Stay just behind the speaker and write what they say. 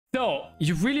So,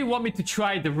 you really want me to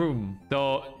try the room.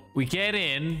 So, we get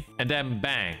in and then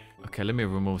bang. Okay, let me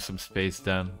remove some space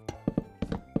then.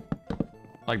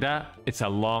 Like that. It's a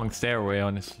long stairway,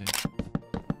 honestly.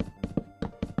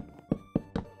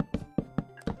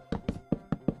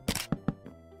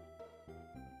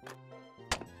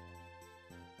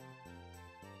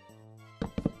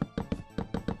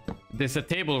 There's a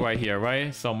table right here,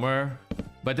 right? Somewhere.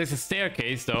 But there's a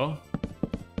staircase, though.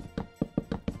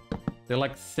 There's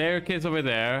like staircase over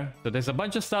there. So there's a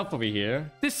bunch of stuff over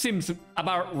here. This seems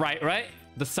about right?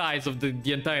 The size of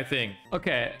the entire thing.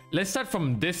 Okay, let's start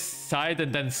from this side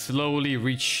and then slowly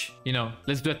reach, you know,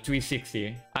 let's do a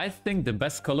 360. I think the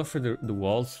best color for the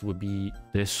walls would be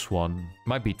this one.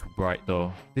 Might be too bright,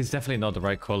 though. This is definitely not the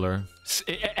right color.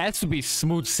 It has to be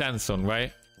smooth sandstone,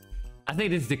 right? I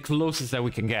think this is the closest that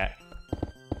we can get.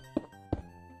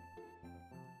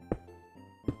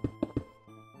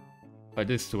 But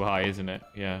this is too high, isn't it?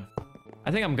 Yeah.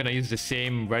 I think I'm gonna use the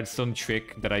same redstone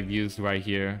trick that I've used right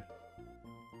here.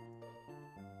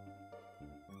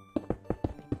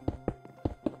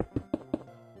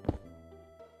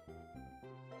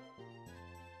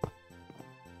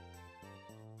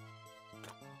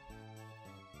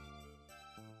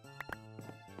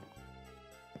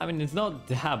 I mean, it's not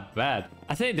that bad.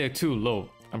 I think they're too low.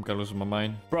 I'm gonna lose my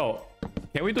mind. Bro,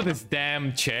 can we do this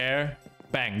damn chair?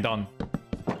 Bang, done.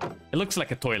 It looks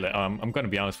like a toilet. I'm gonna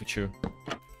be honest with you.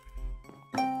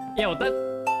 Yeah, well, that...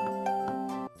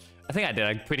 I think I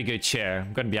did a pretty good chair.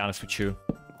 I'm gonna be honest with you.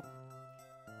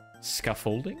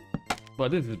 Scaffolding? Well,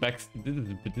 this is back...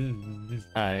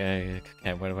 Okay,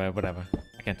 whatever.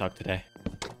 I can't talk today.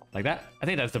 Like that? I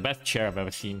think that's the best chair I've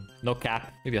ever seen. No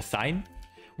cap. Maybe a sign?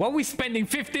 Why are we spending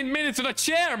 15 minutes on a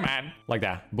chair, man? Like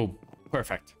that. Boom.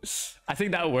 Perfect. I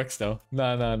think that works, though.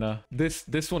 No.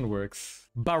 This one works.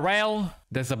 Barrel.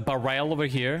 There's a barrel over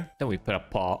here. Then we put a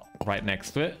pot right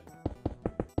next to it.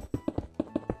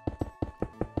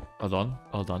 Hold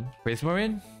on.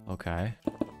 Prismarine? Okay.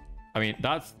 I mean,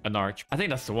 that's an arch. I think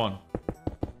that's the one.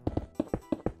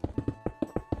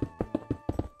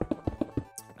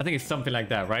 I think it's something like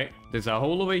that, right? There's a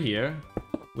hole over here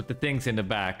with the things in the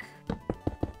back.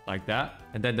 Like that.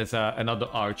 And then there's another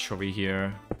arch over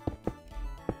here.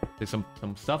 There's some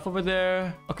stuff over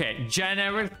there. Okay,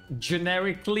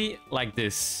 generically like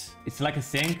this. It's like a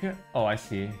sink. Oh, I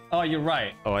see. Oh, you're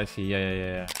right. Oh, I see.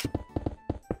 Yeah.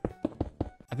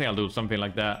 I think I'll do something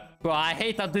like that. Bro, I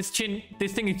hate how this thing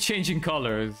is changing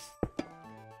colors.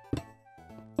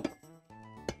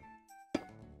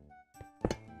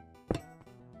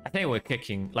 I think we're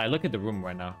kicking. Like, look at the room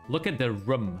right now. Look at the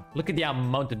room. Look at the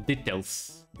amount of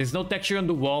details. There's no texture on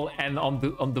the wall and on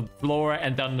the floor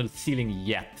and on the ceiling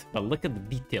yet. But look at the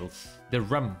details. The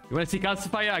room. You want to see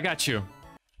calcifier? I got you.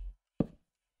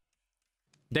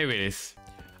 There it is.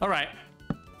 All right.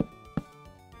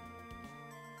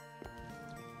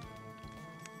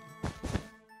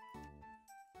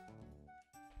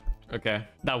 Okay,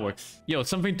 that works. Yo,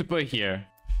 something to put here.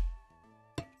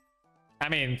 I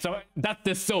mean, so that's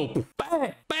the soap.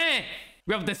 Bang! Bang!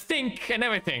 We have the sink and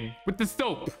everything with the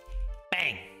soap.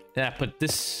 Bang! Then I put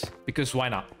this because why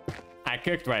not? I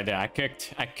cooked right there. I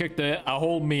cooked a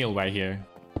whole meal right here.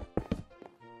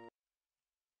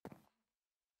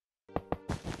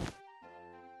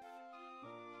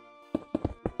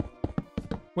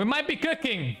 We might be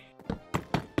cooking.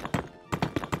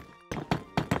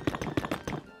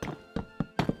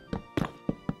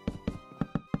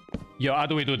 Yo, how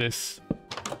do we do this?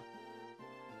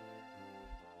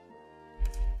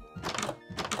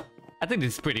 I think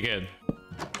this is pretty good.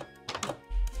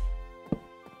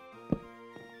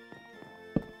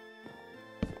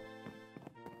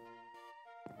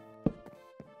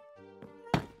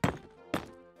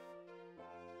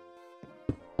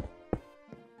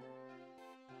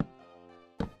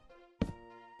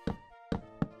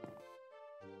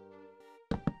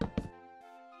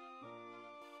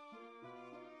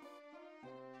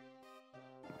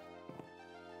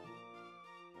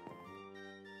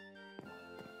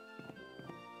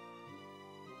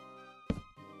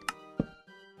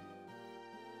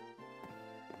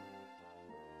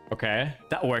 Okay,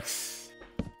 that works.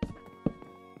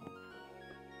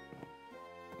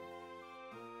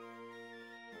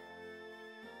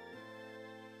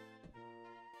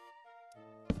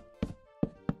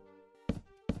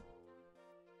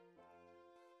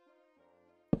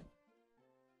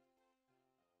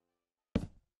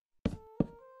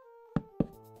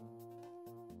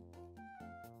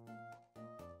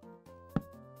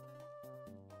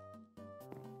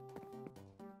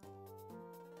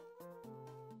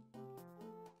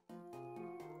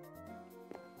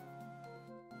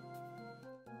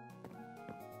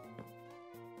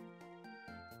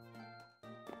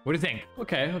 What do you think?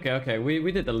 Okay, okay, okay.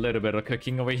 We did a little bit of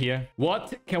cooking over here.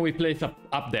 What can we place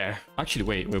up there? Actually,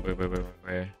 wait. So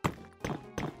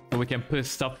we can put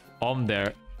stuff on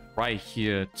there right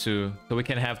here too. So we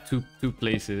can have two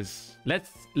places.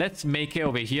 Let's make it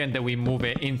over here and then we move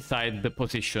it inside the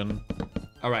position.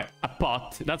 All right, a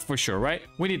pot. That's for sure, right?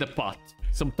 We need a pot.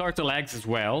 Some turtle eggs as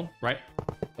well, right?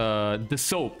 The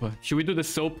soap. Should we do the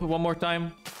soap one more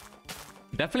time?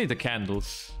 Definitely the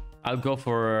candles. I'll go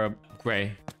for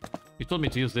gray. You told me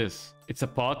to use this. It's a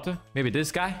pot. Maybe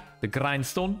this guy, the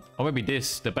grindstone, or maybe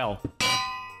this, the bell.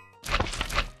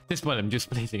 This one, I'm just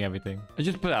placing everything. I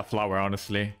just put that flower,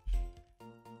 honestly.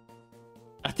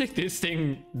 I think this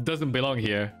thing doesn't belong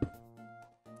here.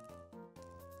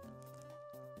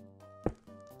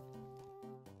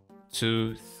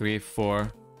 Two, three,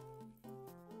 four.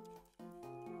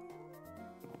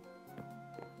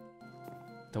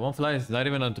 The one fly is not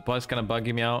even on the pot. It's kind of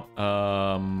bugging me out.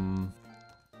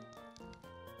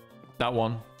 That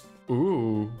one.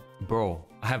 Ooh. Bro,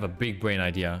 I have a big brain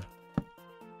idea.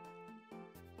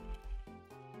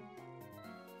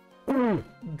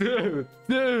 Dude.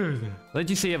 Let's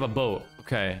just say you have a boat.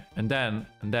 Okay. And then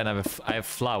I have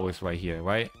flowers right here,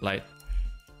 right? Like,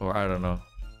 or I don't know.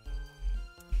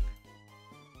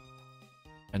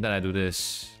 And then I do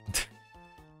this.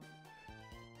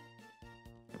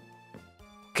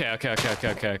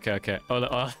 Okay. Hold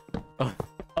on.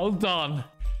 Hold on.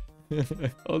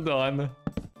 Hold on.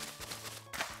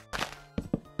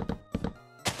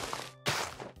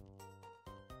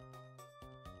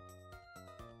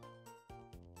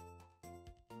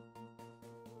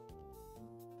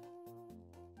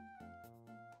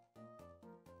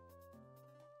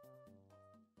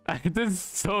 This is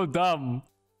so dumb.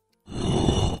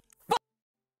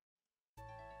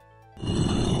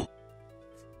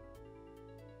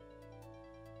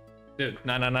 Dude,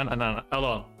 no. Hold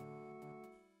on.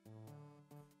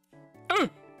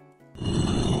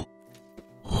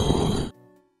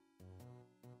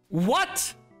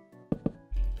 What?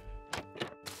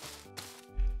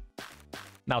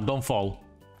 Now don't fall.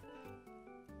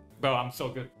 Bro, I'm so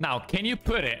good. Now, can you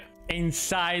put it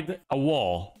inside a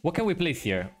wall? What can we place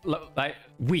here? Like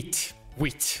wheat.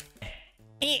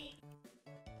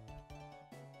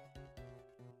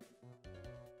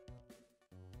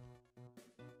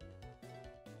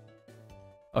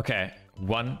 Okay,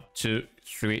 1, 2,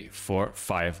 3, 4,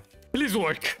 5. Please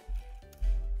work.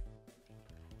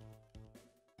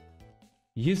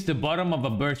 Use the bottom of a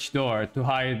birch door to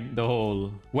hide the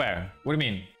hole. Where? What do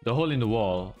you mean? The hole in the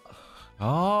wall.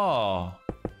 Oh.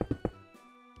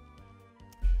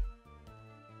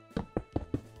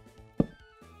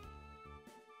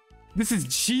 This is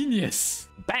genius.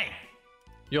 Bang.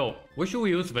 Yo, what should we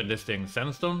use for this thing?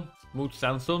 Sandstone? Smooth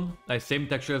sandstone? Like same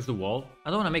texture as the wall? I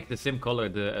don't want to make the same color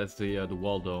as the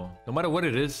wall though. No matter what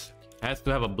it is, it has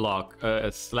to have a block,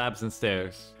 slabs and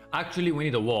stairs. Actually, we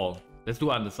need a wall. Let's do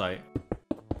andesite.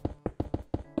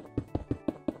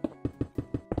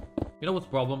 You know what's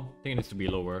the problem? I think it needs to be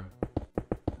lower.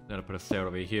 Then I put a stair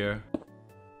over here.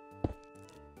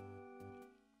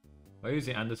 Why are you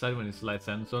using andesite when it's light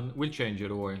sandstone? We'll change it,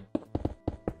 don't worry.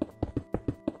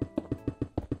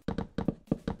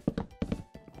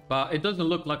 But it doesn't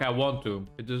look like I want to.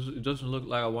 It doesn't look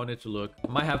like I want it to look.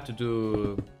 I might have to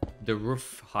do the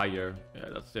roof higher. Yeah,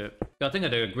 that's it. I think I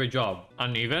did a great job.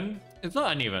 Uneven? It's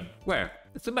not uneven. Where?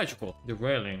 It's symmetrical. The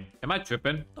railing. Am I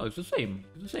tripping? Oh, it's the same.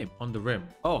 It's the same on the rim.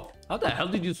 Oh, how the hell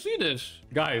did you see this?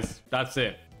 Guys, that's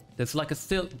it. There's like a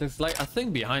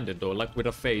thing behind it though, like with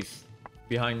a face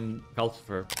behind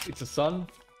Calcifer. It's a sun.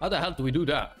 How the hell do we do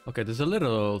that? Okay, there's a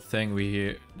little thing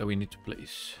that we need to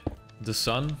place. The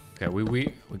sun. Okay,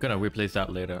 we're gonna replace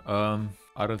that later.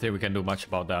 I don't think we can do much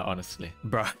about that, honestly.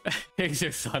 Bruh, here's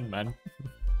your sun, man.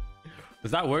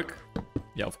 Does that work?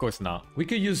 Yeah, of course not. We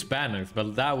could use banners,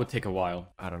 but that would take a while.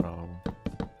 I don't know.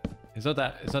 It's not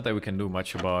that we can do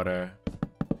much about it.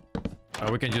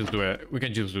 We can just do it. We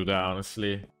can just do that,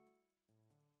 honestly.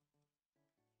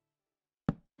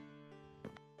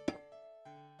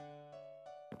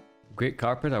 Great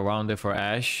carpet around there for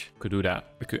Ash. Could do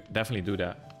that. We could definitely do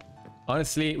that.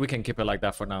 Honestly, we can keep it like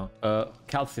that for now.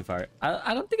 Calcifer.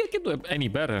 I don't think I can do it any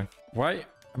better, right?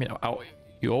 I mean,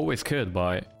 you always could,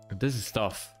 but this is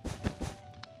tough.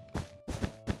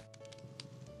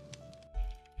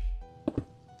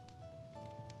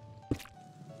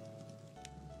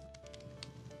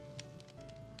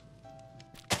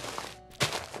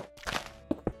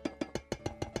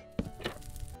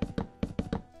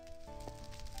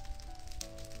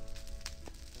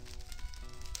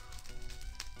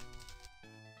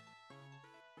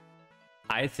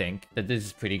 I think that this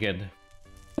is pretty good.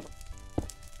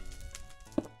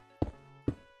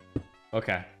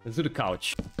 Okay, let's do the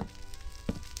couch.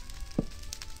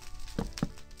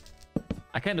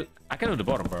 I can do the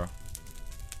bottom, bro.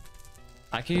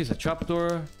 I can use a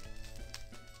trapdoor.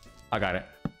 I got it.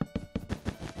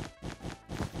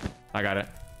 I got it.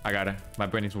 I got it. My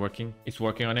brain is working. It's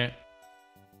working on it.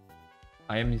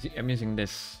 I'm using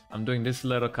this. I'm doing this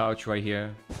little couch right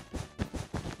here.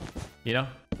 You know?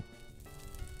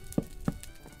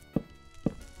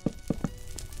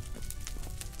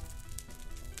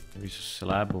 There's a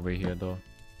slab over here though.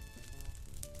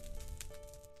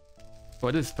 Oh,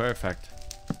 this is perfect.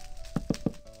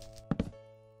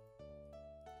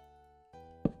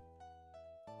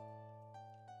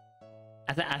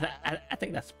 I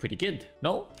think that's pretty good.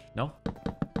 No? No?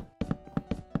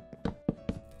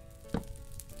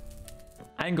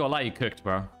 I ain't gonna lie, you cooked,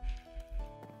 bro.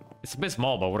 It's a bit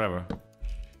small, but whatever.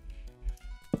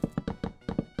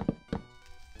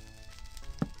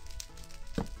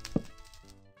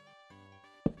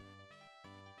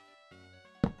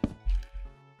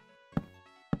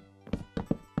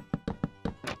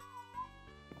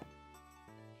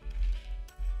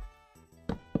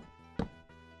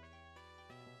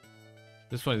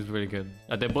 This one is really good.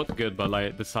 They're both good, but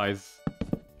like the size.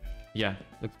 Yeah,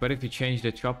 looks better if you change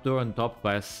the trapdoor on top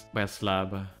by a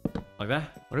slab. Like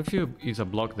that? What if you use a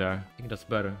block there? I think that's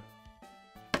better.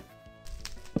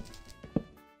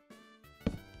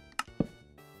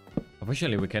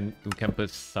 Unfortunately, we can put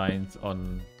signs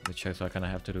on the chair, so I kind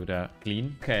of have to do that.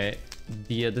 Clean. Okay,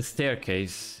 the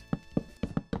staircase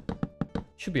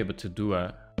should be able to do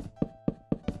it.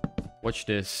 Watch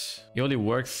this. It only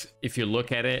works if you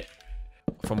look at it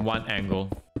from one angle.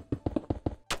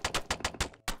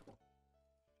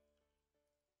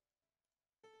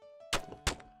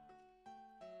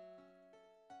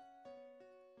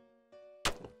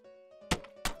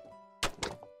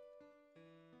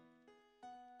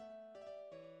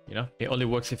 You know, it only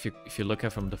works if you look at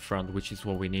it from the front, which is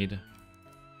what we need.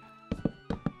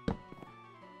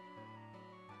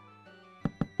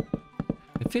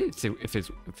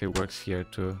 If it works here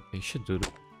too, it should do.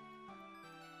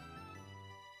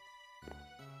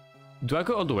 Do I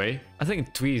go all the way? I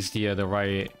think 3 is the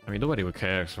right. I mean, nobody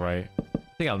cares, right? I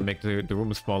think I'll make the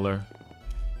room smaller.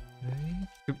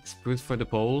 Okay. Spruce for the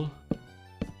pole.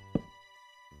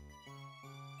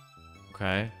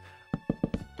 Okay.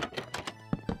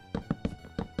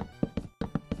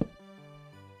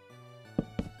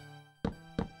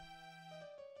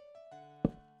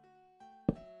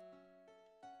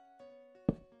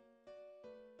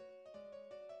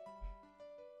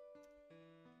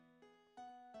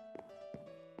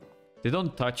 They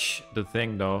don't touch the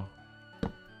thing though.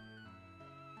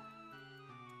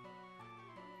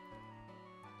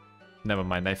 Never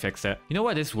mind, I fixed it. You know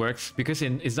why this works? Because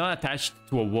it's not attached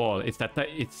to a wall.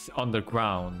 It's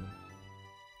underground.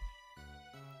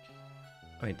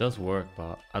 I mean, it does work,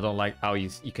 but I don't like how you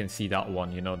can see that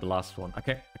one. You know, the last one. I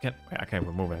can't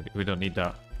remove it. We don't need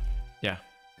that. Yeah.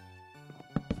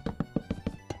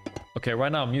 Okay,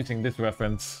 right now I'm using this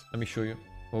reference. Let me show you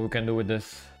what we can do with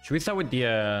this. Should we start with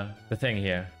the thing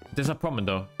here? There's a problem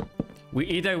though.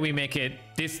 Either we make it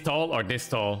this tall or this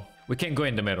tall. We can't go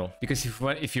in the middle because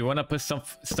if you want to put some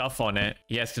stuff on it,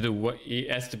 it has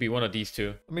to be one of these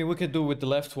two. I mean, we can do with the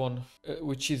left one,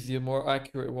 which is the more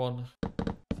accurate one.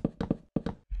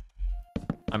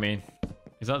 I mean,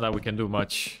 it's not that we can do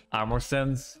much. Armor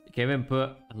sense. You can even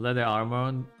put leather armor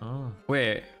on. Oh,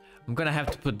 wait. I'm gonna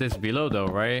have to put this below though,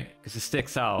 right? Because it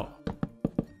sticks out.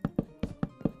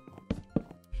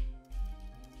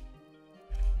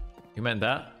 You meant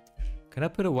that? Can I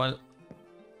put a one?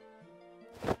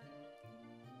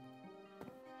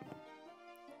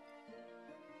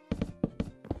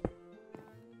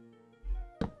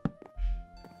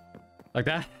 Like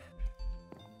that?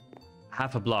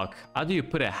 Half a block. How do you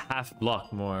put a half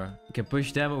block more? You can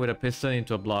push them with a piston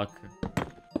into a block.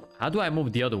 How do I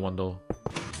move the other one though?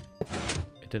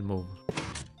 It didn't move.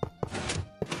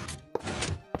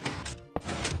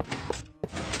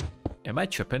 Am I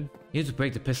tripping? You need to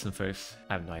break the piston first.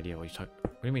 I have no idea what you're talking.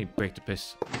 What do you mean break the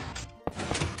piston?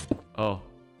 Oh.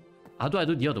 How do I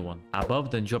do the other one? Above,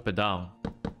 then drop it down.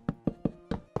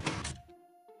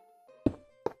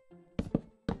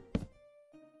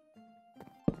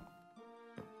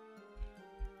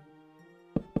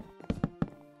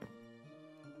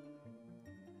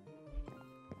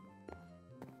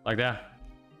 Like that.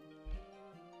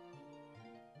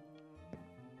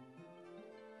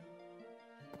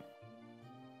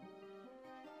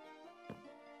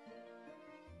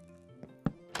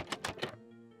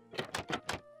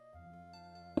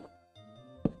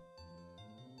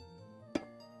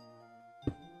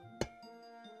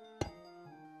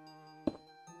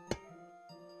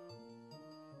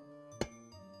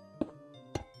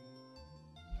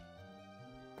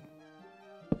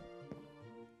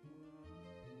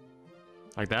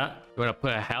 Like that. You wanna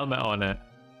put a helmet on it.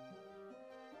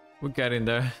 We're getting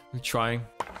there. We're trying.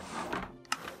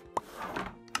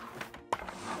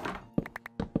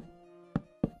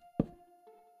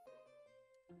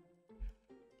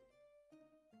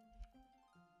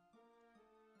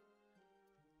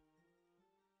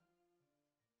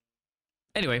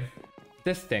 Anyway,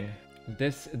 this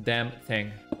damn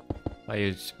thing.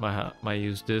 I might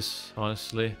use this,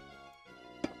 honestly.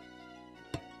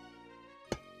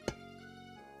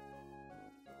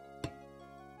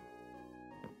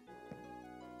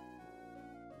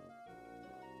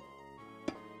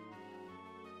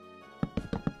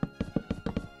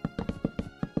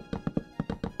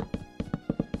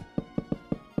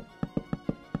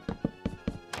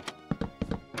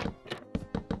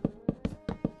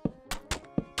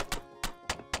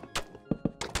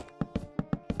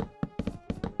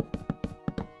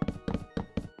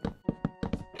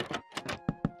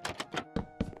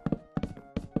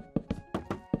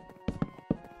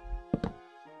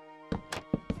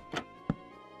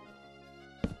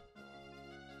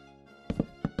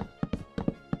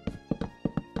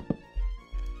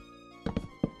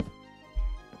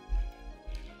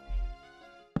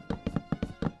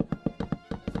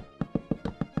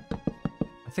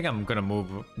 I think I'm gonna move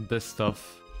this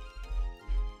stuff.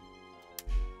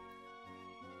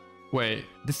 Wait,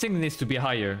 this thing needs to be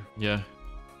higher. Yeah.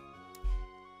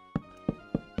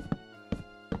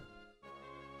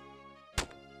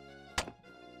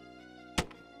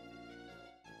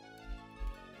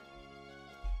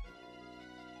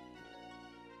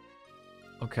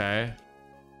 Okay.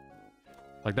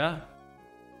 Like that?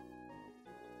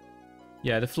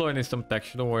 Yeah, the floor needs some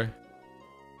texture, don't worry.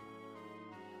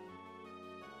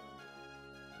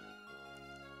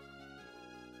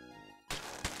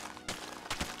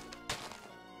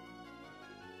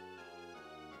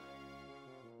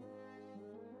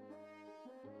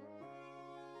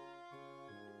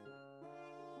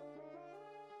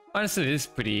 Honestly, this is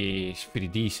pretty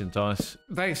decent, honestly.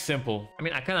 Very simple. I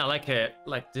mean, I kind of like it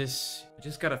like this. I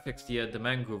just gotta fix the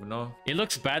mangrove, no? It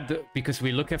looks bad because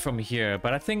we look at from here,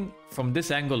 but I think from this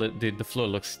angle, the floor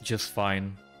looks just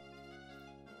fine.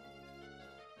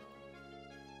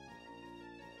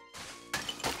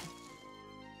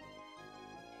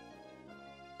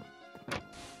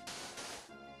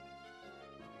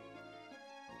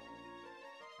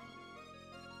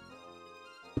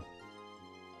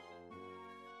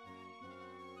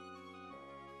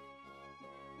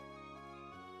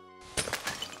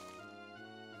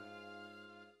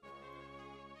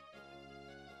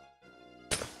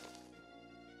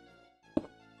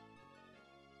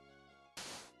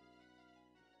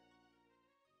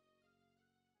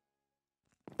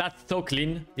 That's so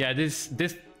clean. Yeah,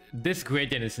 this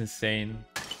gradient is insane.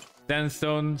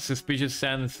 Sandstone, suspicious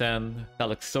sand. That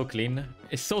looks so clean.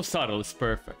 It's so subtle. It's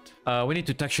perfect. We need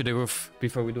to texture the roof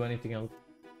before we do anything else.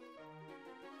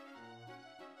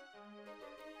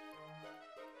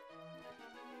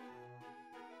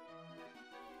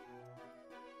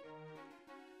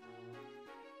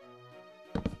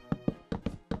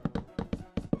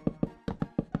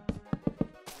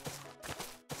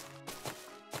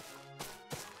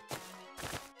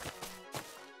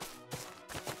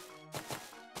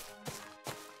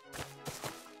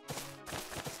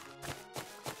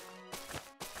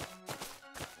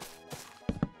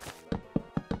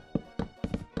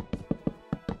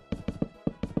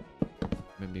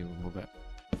 Maybe we'll move it.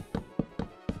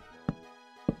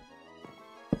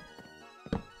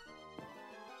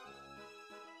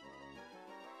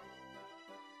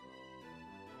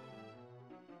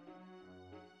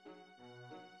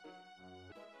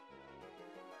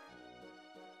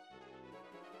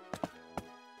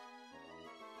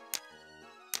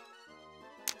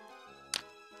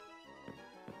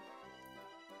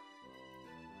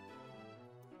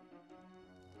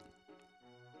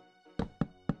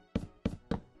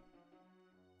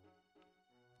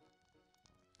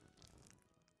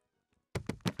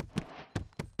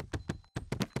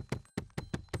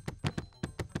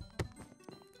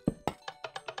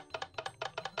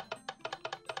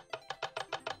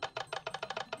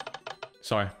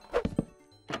 Sorry. I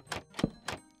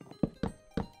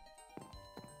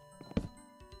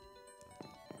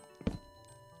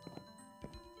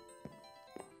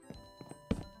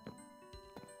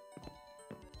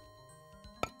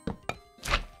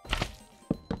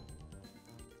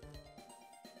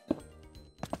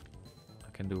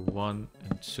can do 1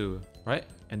 and 2, right?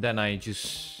 And then I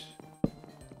just...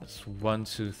 That's 1,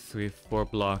 2, 3, 4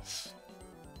 blocks.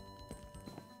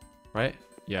 Right?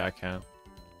 Yeah, I can.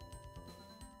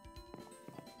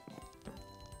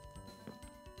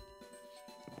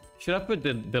 Should I put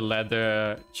the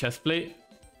leather chest plate?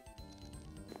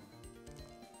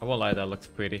 I won't lie, that looks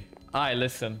pretty. Alright,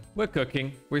 listen. We're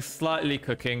cooking. We're slightly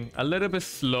cooking. A little bit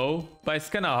slow, but it's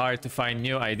kind of hard to find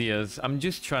new ideas. I'm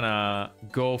just trying to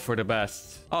go for the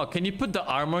best. Oh, can you put the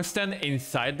armor stand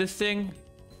inside this thing?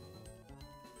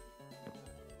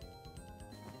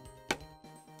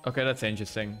 Okay, that's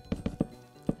interesting.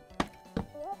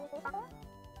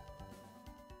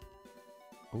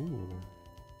 Ooh.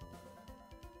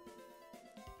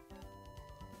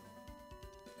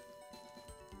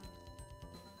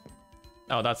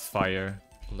 Oh, that's fire.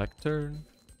 Lectern.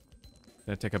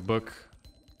 Then I take a book.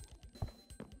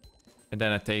 And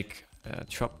then I take a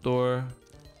trapdoor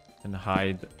and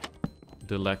hide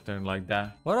the lectern like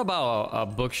that. What about a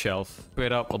bookshelf?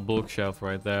 Straight up a bookshelf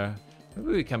right there.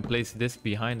 Maybe we can place this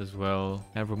behind as well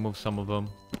and remove some of them.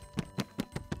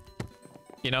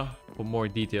 You know, for more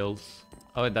details.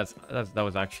 Oh, that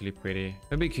was actually pretty.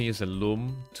 Maybe you can use a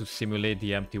loom to simulate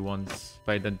the empty ones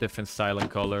by the different style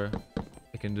and color.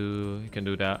 You can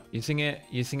do that. Using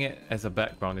it as a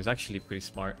background is actually pretty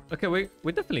smart. Okay, we're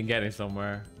definitely getting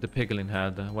somewhere. The piglin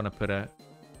head, I want to put it.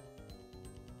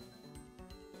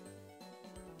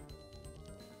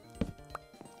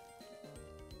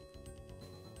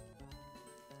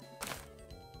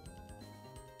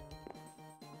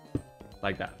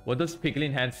 Like that. What does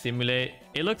piglin head simulate?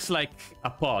 It looks like a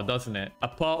paw, doesn't it? A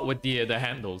paw with the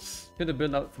handles. Could it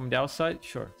build out from the outside?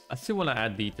 Sure. I still want to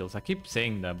add details. I keep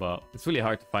saying that, but it's really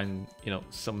hard to find, you know,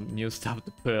 some new stuff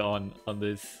to put on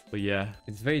this. But yeah,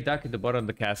 it's very dark at the bottom of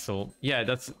the castle. Yeah,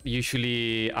 that's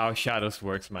usually how shadows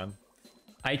works, man.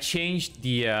 I changed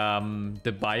the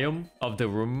biome of the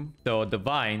room, so the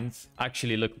vines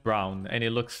actually look brown, and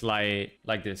it looks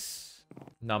like this.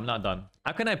 No, I'm not done.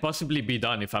 How can I possibly be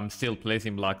done if I'm still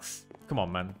placing blocks? Come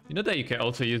on, man. You know that you can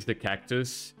also use the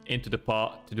cactus into the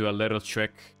pot to do a little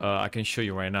trick? I can show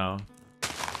you right now.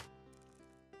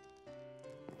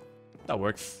 That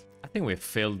works. I think we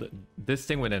filled this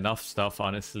thing with enough stuff,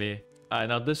 honestly.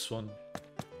 Now this one.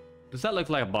 Does that look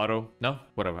like a bottle? No?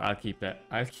 Whatever, I'll keep it.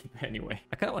 I'll keep it anyway.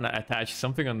 I kind of want to attach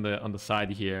something on the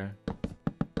side here.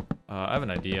 I have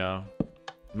an idea.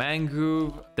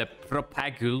 Mangrove, the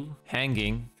propagule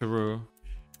hanging through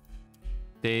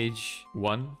stage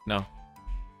 1. No.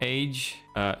 Age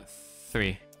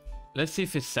 3. Let's see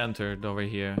if it's centered over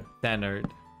here. Centered.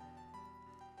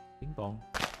 Bing bong.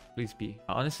 Please be.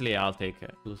 Honestly, I'll take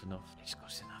it. Close enough. It's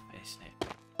close enough, isn't it?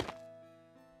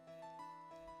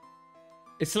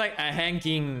 It's like a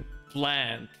hanging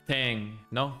plant thing.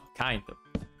 No? Kind of.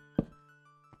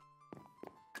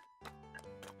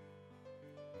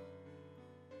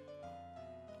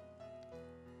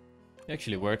 It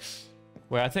actually works.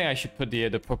 Well, I think I should put the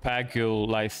propagule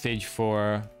like stage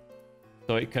 4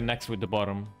 so it connects with the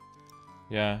bottom.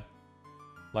 Yeah,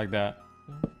 like that.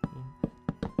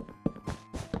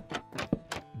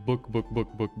 Book.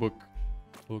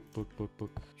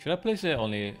 Should I place it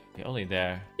only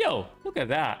there? Yo, look at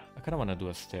that. I kind of want to do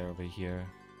a stair over here.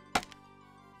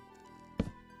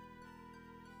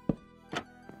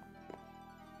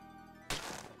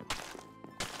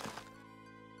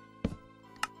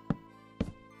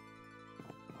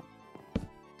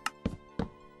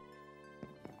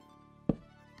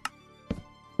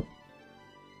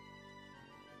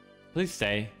 Please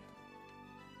stay.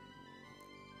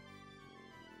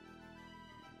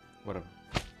 Whatever.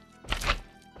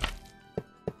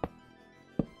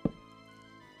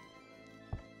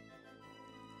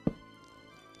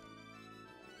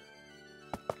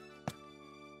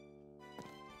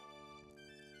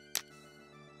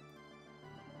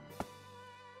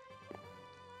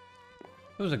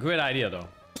 It was a great idea, though.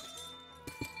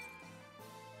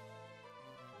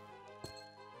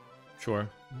 Sure.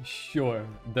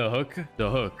 The hook.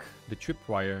 The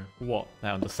tripwire. What?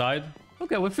 Now on the side.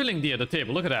 Okay, we're filling the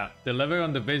table. Look at that. The lever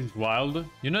on the base is wild.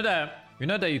 You know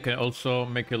that you can also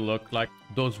make it look like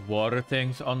those water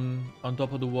things on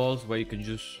top of the walls where you can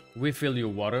just refill your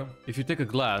water. If you take a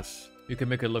glass, you can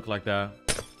make it look like that.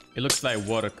 It looks like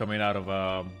water coming out of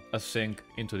a sink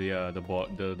into the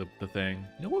thing.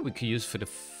 You know what we could use for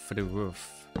the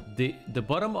roof? The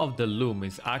bottom of the loom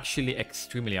is actually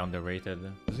extremely underrated.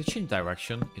 Does it change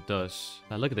direction? It does.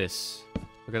 Now look at this.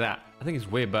 Look at that. I think it's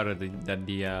way better than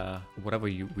the whatever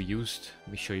we used.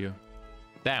 Let me show you.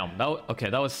 Damn. Okay,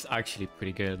 that was actually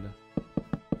pretty good.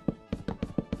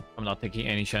 I'm not taking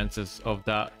any chances of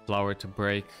that flower to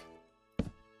break. I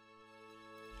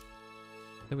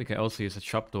think we can also use a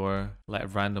trapdoor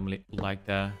like randomly like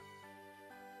that.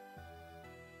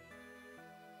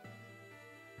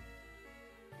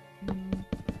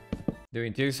 The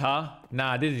interiors, huh?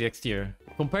 Nah, this is the exterior.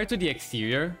 Compared to the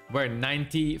exterior, where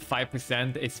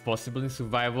 95% is possible in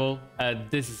survival,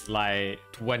 this is like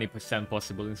 20%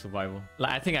 possible in survival.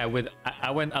 Like, I think I went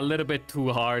a little bit too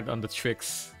hard on the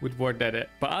tricks with Word Edit.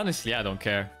 But honestly, I don't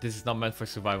care. This is not meant for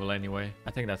survival anyway.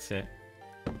 I think that's it.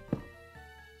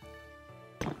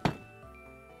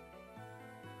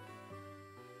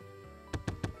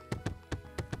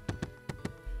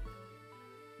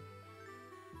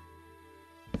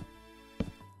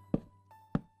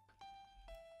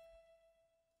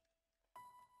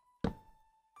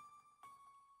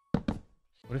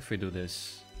 What if we do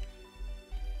this?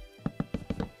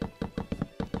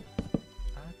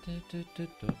 What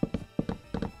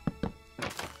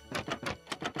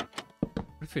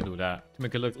if we do that? To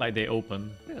make it look like they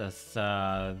open. Yeah,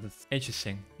 that's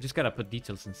interesting. Just gotta put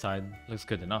details inside. Looks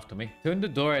good enough to me. Turn the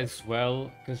door as well,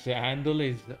 because the handle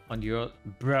is on your...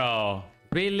 Bro,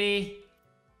 really?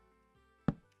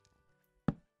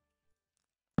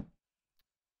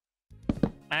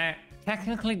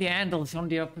 Technically, the handle is on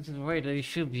the opposite way that it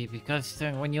should be, because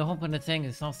when you open the thing,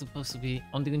 it's not supposed to be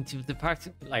on the into the part.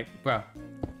 Like, bro,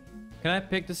 can I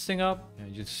pick this thing up? Yeah,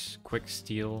 just quick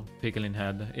steal, pickling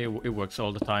head. It works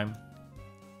all the time.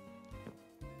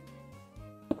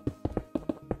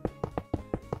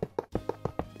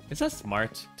 Is that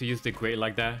smart to use the grate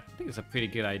like that? I think it's a pretty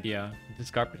good idea.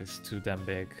 This carpet is too damn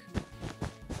big.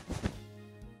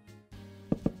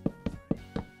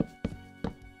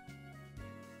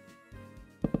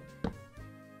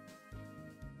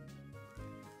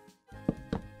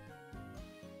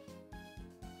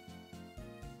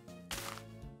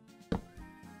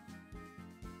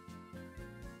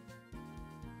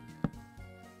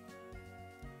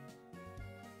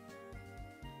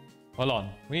 Hold on,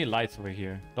 we need lights over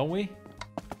here, don't we?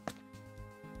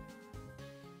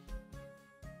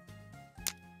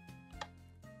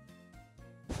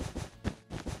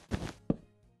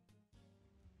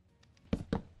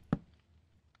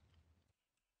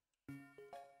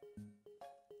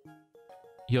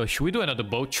 Yo, should we do another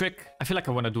boat trick? I feel like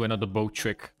I want to do another boat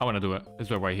trick. I want to do it. Let's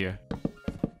do it right here.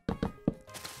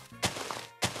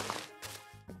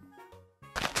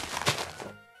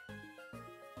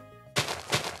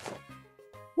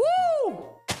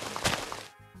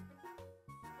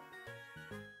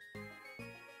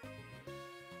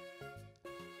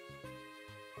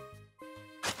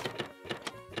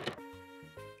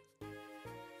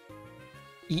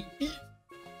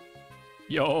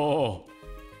 Yo.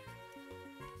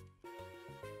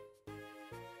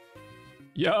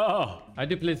 Yo. I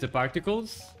deplete the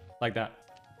particles like that.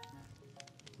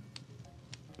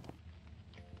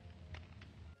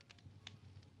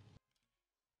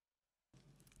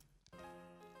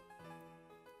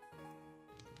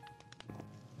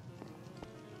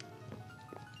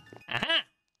 Aha.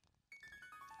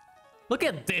 Look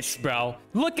at this, bro.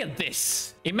 Look at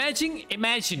this.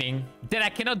 Imagining that I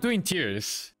cannot do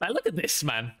interiors. Like, look at this,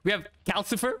 man. We have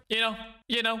calcifer,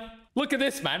 you know. Look at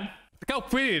this, man. Look how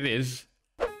pretty it is.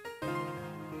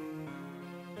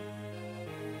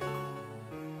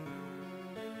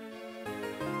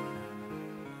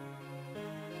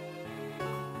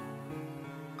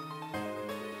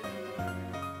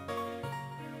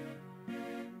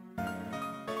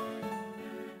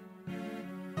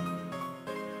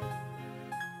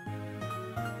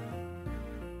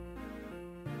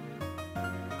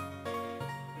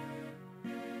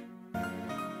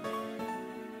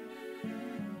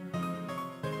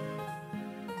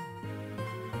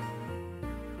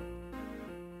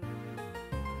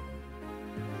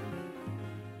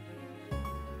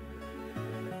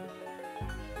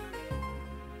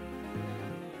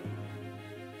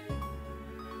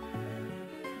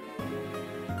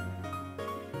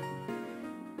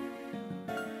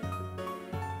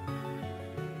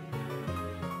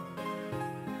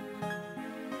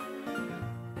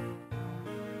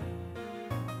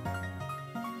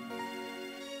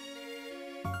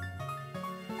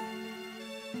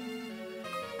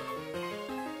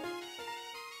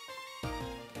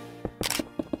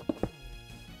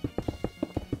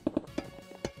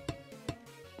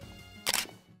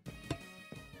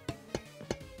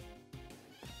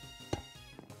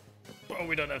 Oh,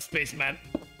 we don't have space, man.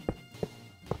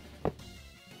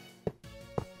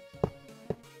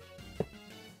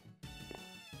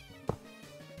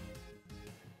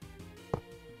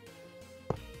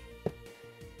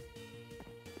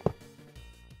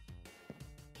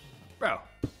 Bro.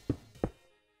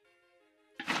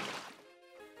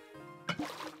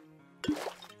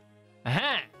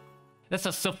 Aha! That's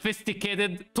a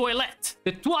sophisticated toilet.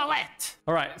 The toilet!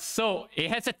 Alright, so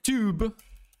it has a tube.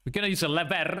 We're gonna use a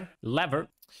lever.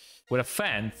 with a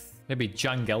fence. Maybe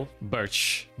jungle.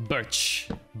 Birch. Birch.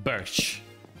 Birch.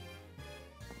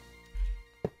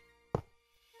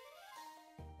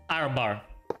 Iron bar.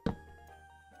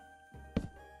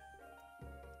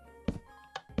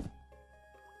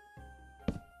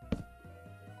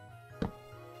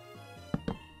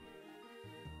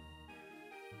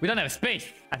 We don't have space.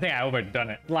 I think I overdone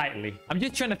it slightly. I'm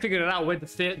just trying to figure it out where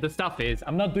the stuff is.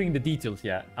 I'm not doing the details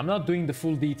yet. I'm not doing the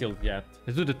full details yet.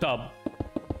 Let's do the tub.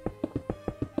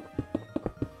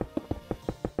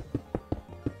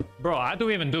 Bro, how do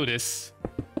we even do this?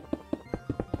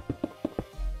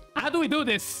 How do we do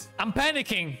this? I'm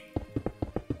panicking.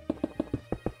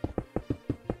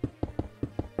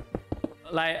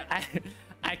 Like,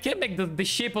 I can't make the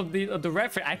shape of the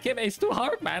referee. I can't. It's too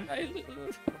hard, man.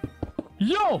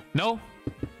 Yo! No.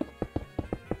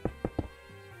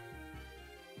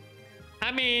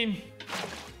 I mean...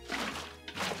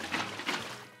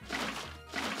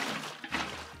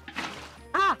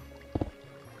 Ah!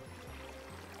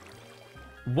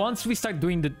 Once we start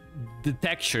doing the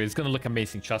texture, it's gonna look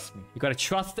amazing, trust me. You gotta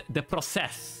trust the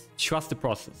process. Trust the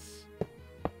process.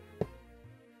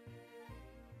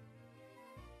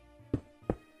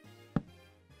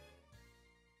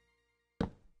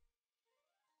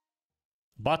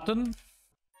 Button.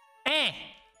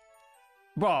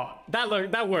 Bro,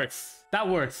 that works. That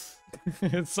works.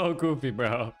 It's so goofy,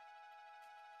 bro.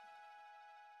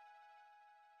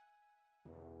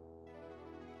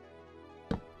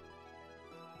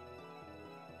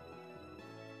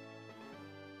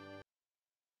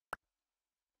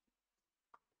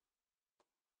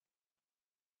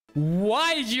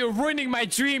 Why are you ruining my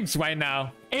dreams right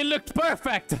now? It looked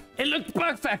perfect. It looked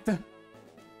perfect.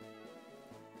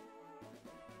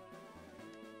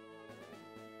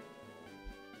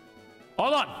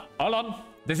 Hold on, hold on.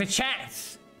 There's a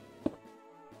chance.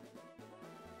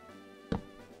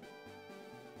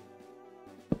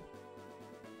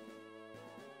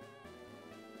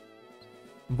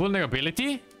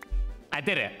 Vulnerability? I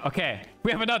did it. Okay,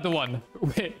 we have another one.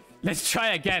 Wait, let's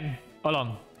try again. Hold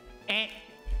on.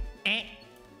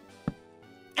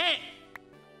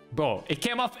 Bro, it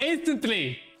came off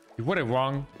instantly. You wrote it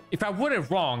wrong. If I wrote it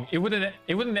wrong, it wouldn't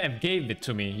have gave it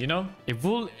to me, you know?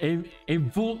 Oh,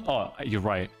 you're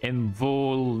right.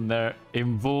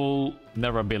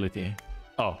 Invulnerability.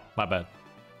 Oh, my bad.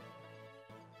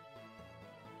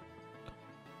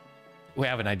 We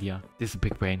have an idea. This is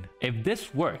big brain. If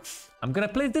this works, I'm gonna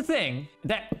place the thing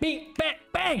that bing, bang,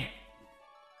 bang.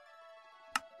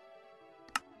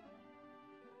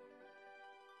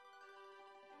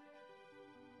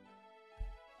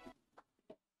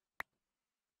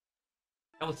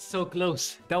 That was so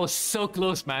close. That was so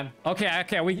close, man. Okay,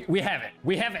 okay, we have it.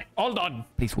 We have it. Hold on.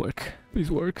 Please work.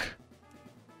 Please work.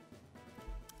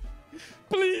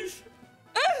 Please.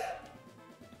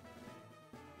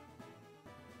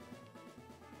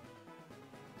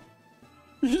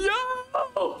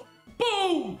 Yo!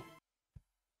 Boom!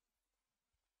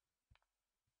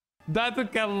 That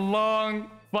took a long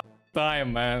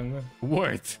time, man.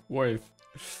 Worth.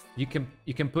 You can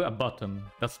put a button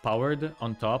that's powered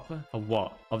on top of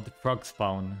what? Of the frog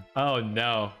spawn. Oh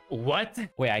no. What?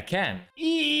 Wait, I can.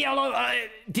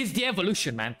 This is the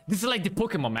evolution, man. This is like the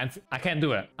Pokemon, man. I can't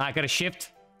do it. I gotta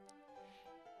shift.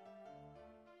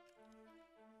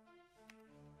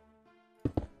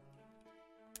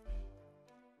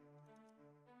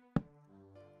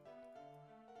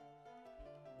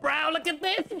 Bro, look at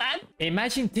this, man.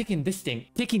 Imagine taking this thing,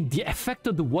 taking the effect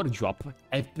of the water drop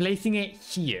and placing it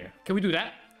here. Can we do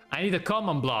that? I need a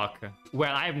common block.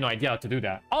 Well, I have no idea how to do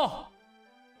that. Oh!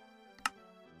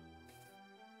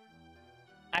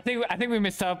 I think we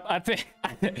messed up. I think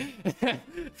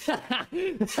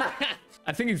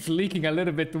it's leaking a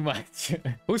little bit too much.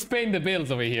 Who's paying the bills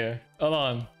over here? Hold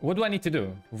on. What do I need to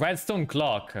do? Redstone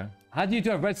clock. How do you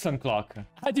do a redstone clock?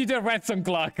 How do you do a redstone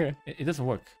clock? It doesn't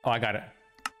work. Oh, I got it.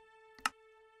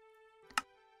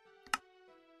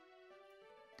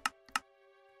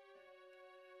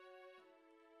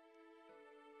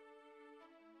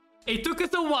 It took us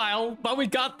a while, but we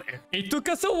got there. It took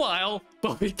us a while,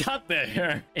 but we got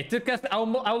there. It took us how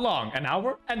long? An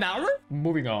hour? An hour?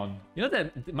 Moving on. You know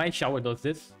that my shower does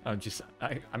this? I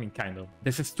mean, kind of.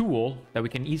 There's a stool that we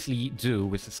can easily do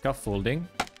with the scaffolding,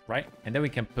 right? And then we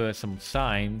can put some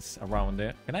signs around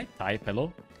it. Can I type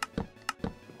hello?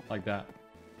 Like that.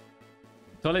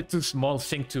 Toilet too small,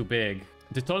 sink too big.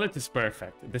 The toilet is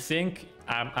perfect. The sink,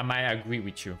 I might agree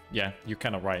with you. Yeah, you're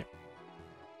kind of right.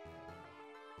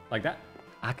 Like that.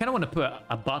 I kind of want to put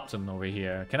a button over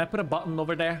here. Can I put a button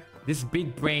over there? This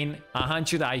big brain,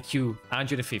 100 IQ,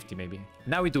 150 maybe.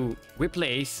 Now we do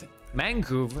replace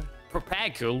mangrove,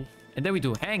 propagule, And then we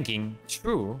do hanging.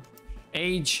 True.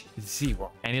 Age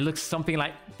 0. And it looks something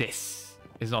like this.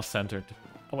 It's not centered.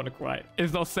 I want to cry.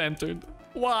 It's not centered.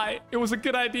 Why? It was a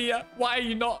good idea. Why are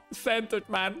you not centered,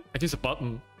 man? I just a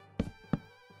button.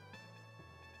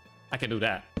 I can do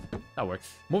that. That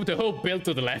works. Move the whole build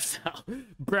to the left now.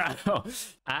 Bro.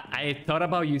 I thought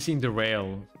about using the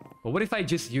rail. But what if I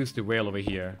just use the rail over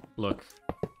here? Look.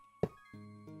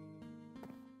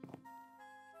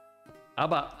 How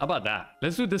about that?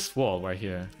 Let's do this wall right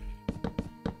here.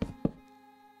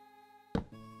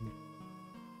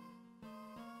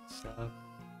 So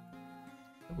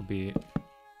that would be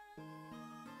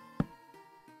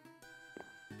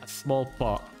a small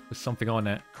pot with something on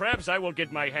it. Crabs, I will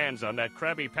get my hands on that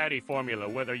Krabby Patty formula,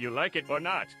 whether you like it or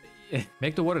not.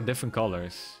 Make the water different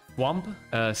colors. Swamp,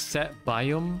 set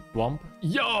biome, swamp.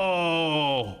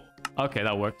 Yo! Okay,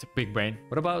 that worked. Big brain.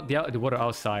 What about the water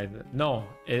outside? No,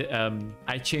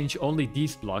 I change only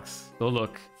these blocks. So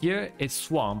look, here it's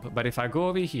swamp, but if I go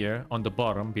over here on the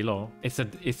bottom below, it's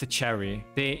a cherry.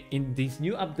 In these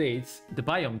new updates, the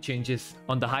biome changes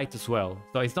on the height as well.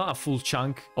 So it's not a full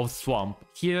chunk of swamp.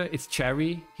 Here it's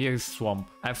cherry, here is swamp.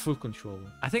 I have full control.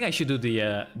 I think I should do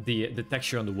the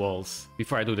texture on the walls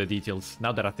before I do the details,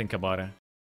 now that I think about it.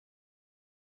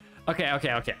 Okay.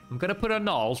 I'm gonna put an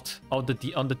alt on the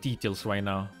details right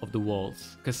now of the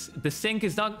walls, because the sink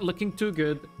is not looking too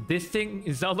good. This thing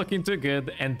is not looking too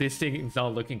good, and this thing is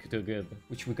not looking too good,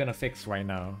 which we're gonna fix right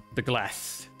now. The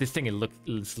glass. This thing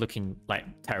is looking like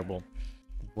terrible.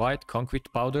 White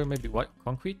concrete powder, maybe white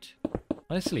concrete.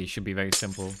 Honestly, it should be very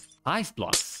simple. Ice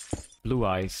blocks. Blue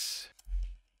ice.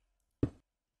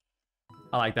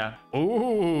 I like that.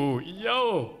 Ooh,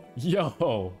 yo.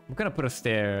 I'm gonna put a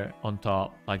stair on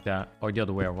top like that, or the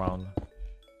other way around.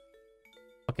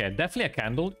 Okay, definitely a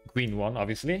candle. Green one,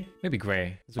 obviously. Maybe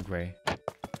gray. It's a gray.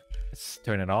 Let's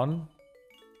turn it on.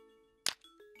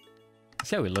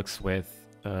 See how it looks with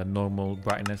normal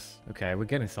brightness. Okay, we're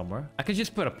getting somewhere. I could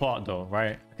just put a pot though,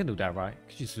 right? I can do that, right? I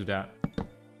could just do that.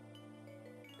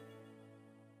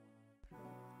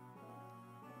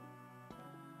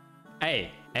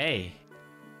 Hey.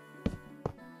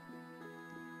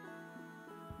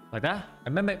 Like that?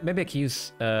 And maybe I can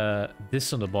use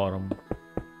this on the bottom.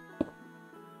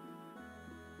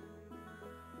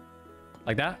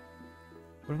 Like that?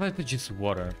 What if I put just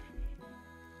water?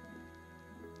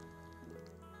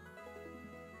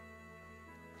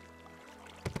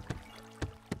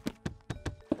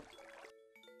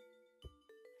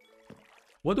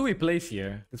 What do we place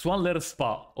here? There's one little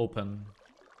spot open.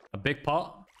 A big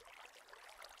pot?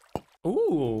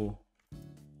 Ooh!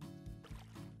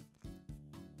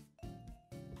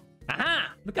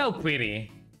 Aha! Look how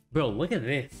pretty. Bro, look at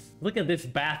this. Look at this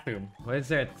bathroom. Why is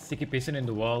there a sticky piston in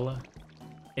the wall?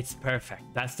 It's perfect.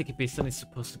 That sticky piston is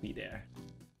supposed to be there.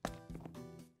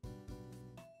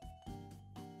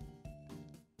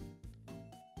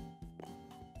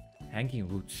 Hanging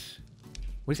roots.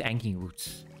 What is hanging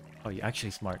roots? Oh, you're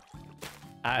actually smart.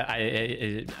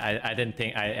 I didn't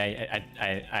think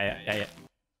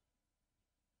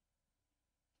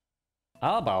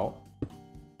How about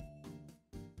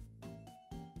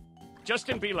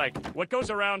Justin be like, what goes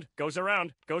around, goes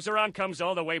around, goes around, comes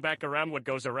all the way back around, what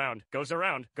goes around, goes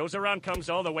around, goes around, comes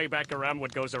all the way back around,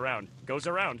 what goes around, goes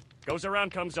around, goes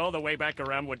around, comes all the way back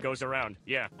around, what goes around.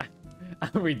 Yeah.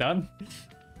 Are we done?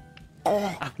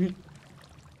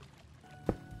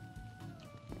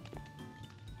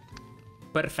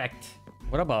 Perfect.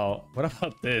 What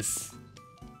about this?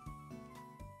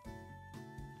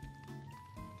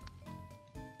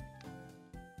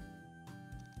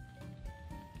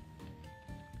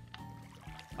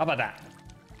 How about that?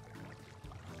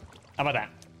 How about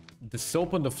that? The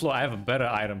soap on the floor. I have a better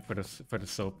item for the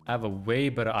soap. I have a way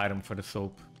better item for the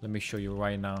soap. Let me show you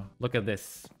right now. Look at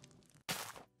this.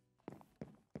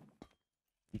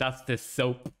 That's the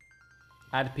soap.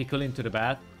 Add pickle into the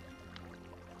bath.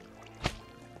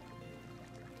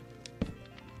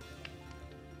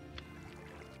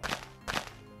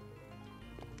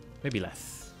 Maybe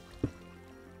less.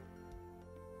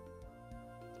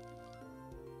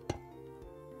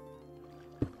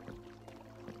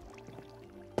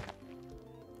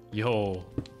 Yo.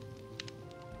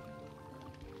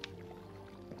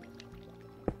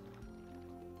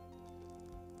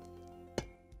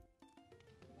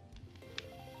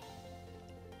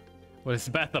 Well, this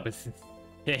bathtub is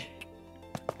sick.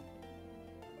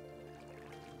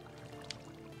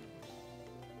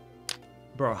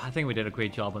 Bro, I think we did a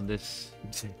great job on this.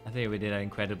 I think we did an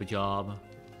incredible job.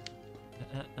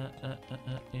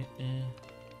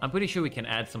 I'm pretty sure we can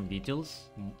add some details,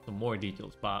 some more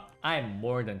details, but I am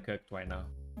more than cooked right now.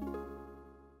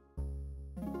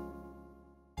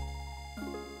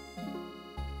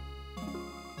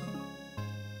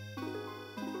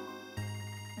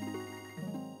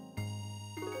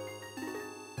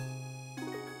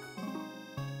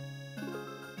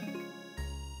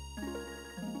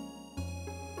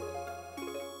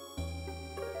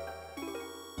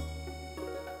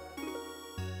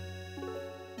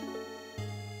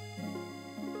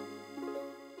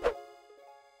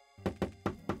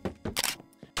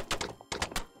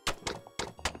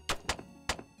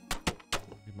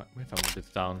 if I move this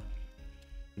down.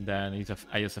 Then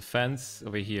I use a fence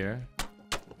over here.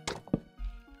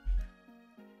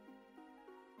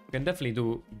 We can definitely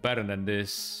do better than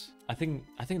this. I think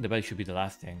the bed should be the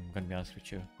last thing, I'm gonna be honest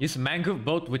with you. Use mangrove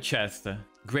boat with chest.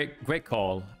 Great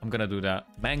call. I'm gonna do that.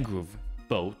 Mangrove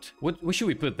boat. What should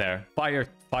we put there? Fire,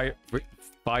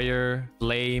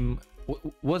 flame.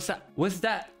 What's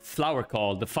that flower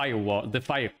called? The firewall, the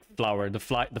fire flower, the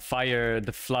flower.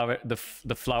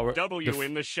 W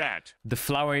in the chat. The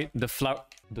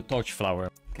torch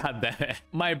flower. God damn it.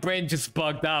 My brain just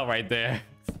bugged out right there.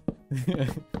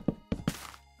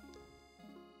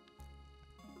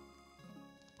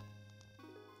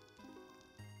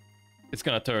 It's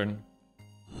gonna turn.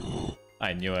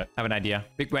 I knew it. I have an idea.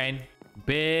 Big brain.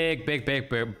 Big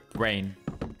brain.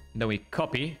 Then we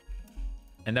copy.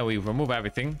 And then we remove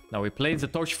everything. Now we place the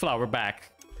torch flower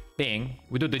back. Bing.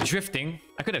 We do the drifting.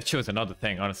 I could have chosen another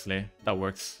thing, honestly. That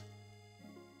works.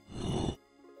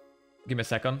 Give me a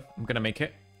second. I'm gonna make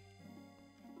it.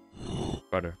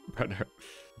 Brother.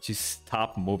 Just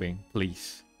stop moving,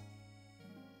 please.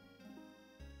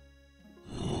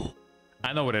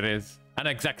 I know what it is. I know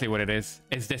exactly what it is.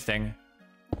 It's this thing.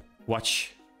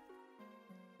 Watch.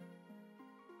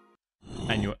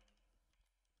 I knew it.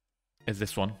 It's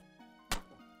this one.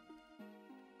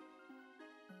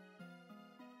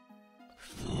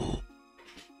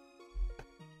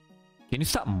 Can you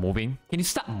stop moving? Can you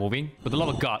stop moving? For the love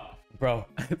of God. Bro,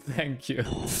 thank you.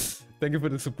 Thank you for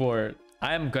the support.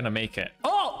 I am gonna make it.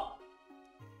 Oh!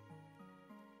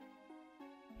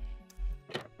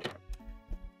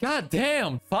 God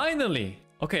damn, finally.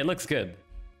 Okay, it looks good.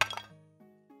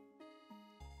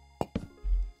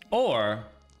 Or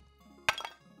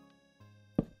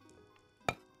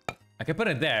I can put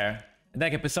it there, and then I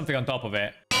can put something on top of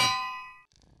it.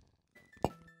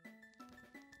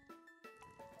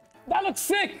 That looks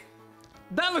sick!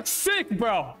 That looks sick,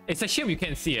 bro! It's a shame you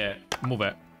can't see it. Move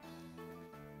it.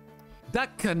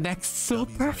 That connects so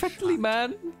perfectly,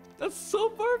 man. That's so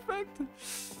perfect.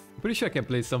 Pretty sure I can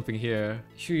place something here.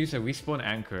 Should use a respawn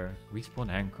anchor.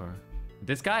 Respawn anchor.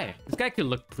 This guy could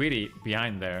look pretty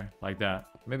behind there, like that.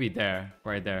 Maybe there,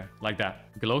 right there, like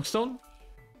that. Glowstone?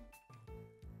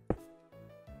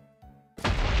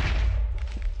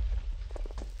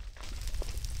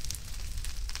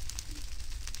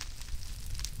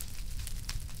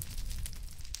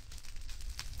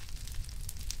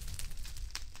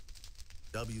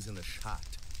 W's in the shot.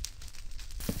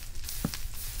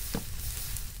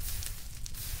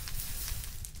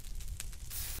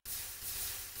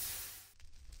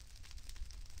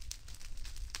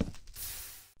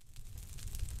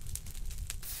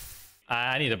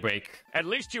 I need a break. At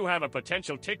least you have a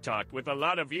potential TikTok with a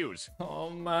lot of views. Oh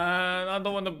man, I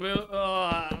don't want to build.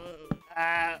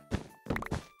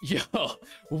 Yo,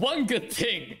 one good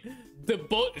thing, the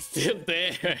boat is still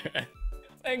there.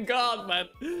 Thank God,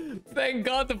 man. Thank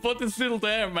God the boat is still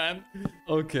there, man.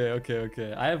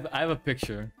 Okay. I have a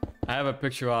picture. I have a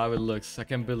picture of how it looks. I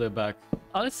can build it back.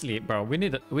 Honestly, bro, we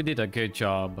did a good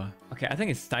job. Okay, I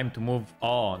think it's time to move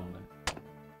on.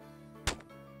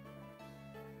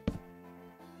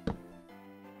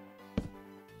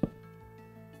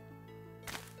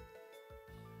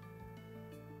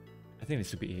 I think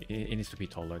it needs to be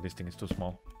taller. This thing is too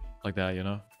small. Like that, you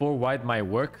know? 4 wide might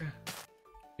work.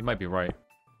 You might be right.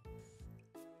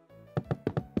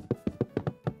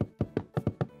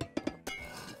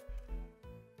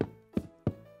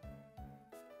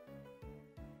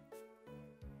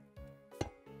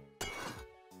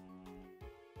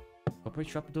 Operate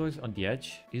trapdoors on the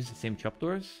edge. Use the same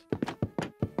trapdoors.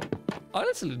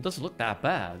 Honestly, it doesn't look that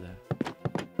bad.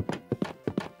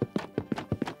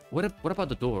 What about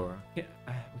the door? Yeah,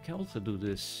 we can also do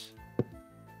this.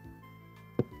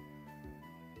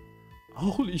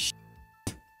 Holy shit.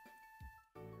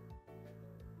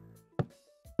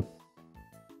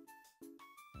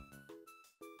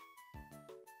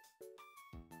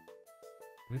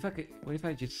 What if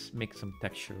I just make some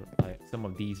texture, like some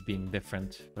of these being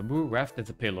different? Bamboo raft as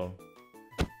a pillow.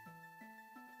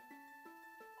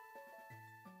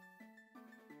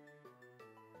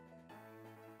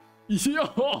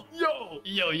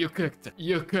 Yo, you cooked.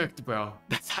 You cooked, bro.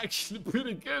 That's actually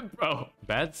pretty good, bro.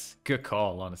 Beds? Good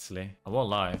call, honestly. I won't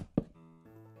lie.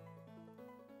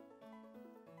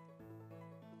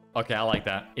 Okay, I like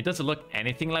that. It doesn't look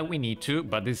anything like we need to,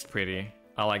 but this is pretty.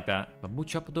 I like that. Bamboo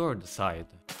trapdoor on the side.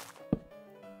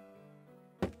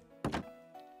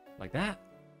 Like that.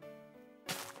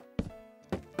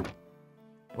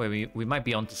 Wait, we might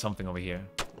be onto something over here.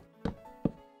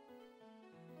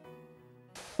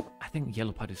 I think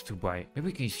yellow pad is too bright. Maybe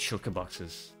we can use shulker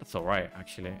boxes. That's alright,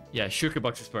 actually. Yeah, shulker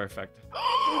box is perfect.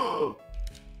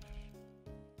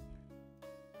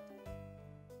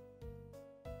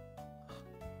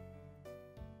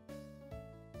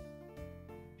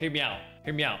 Hear me out.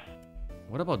 Hear me out.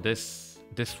 What about this?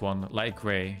 This one, light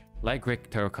gray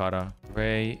terracotta,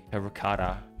 gray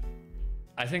terracotta.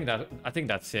 I think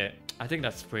that's it. I think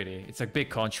that's pretty. It's a big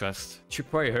contrast.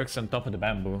 Tripwire hooks on top of the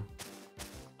bamboo.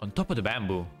 On top of the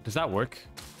bamboo. Does that work?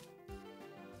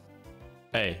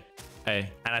 Hey, and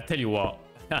I tell you what.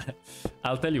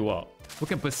 I'll tell you what. We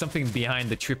can put something behind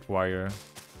the tripwire.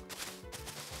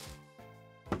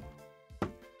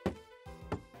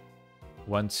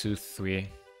 One, two, three.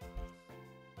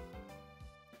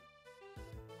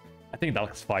 I think that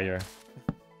looks fire.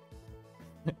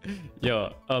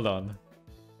 Yo, hold on.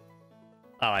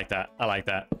 I like that. I like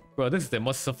that. Bro, this is the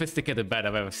most sophisticated bed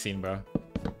I've ever seen, bro.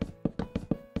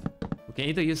 We can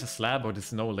either use a slab or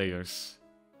there's no layers.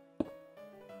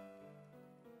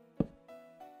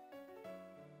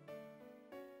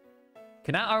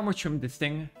 Can I armor trim this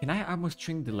thing? Can I armor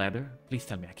trim the ladder? Please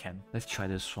tell me I can. Let's try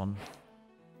this one.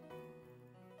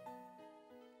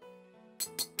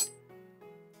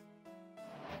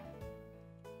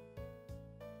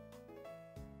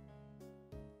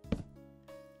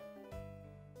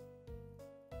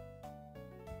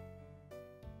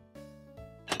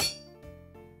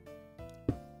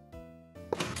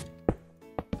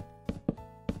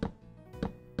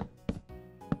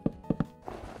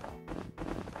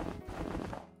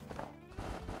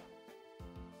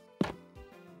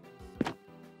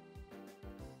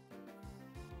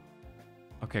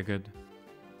 Okay, good.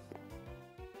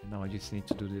 Now I just need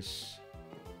to do this.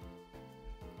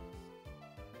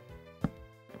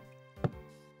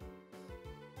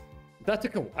 That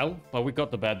took a while, but we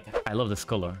got the bed. I love this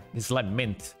color. It's like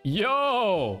mint.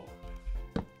 Yo!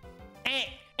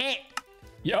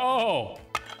 Yo!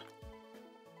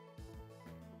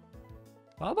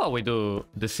 How about we do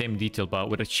the same detail, but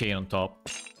with a chain on top?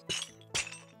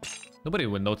 Nobody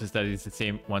will notice that it's the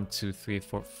same 1, 2, 3,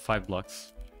 4, 5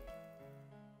 blocks.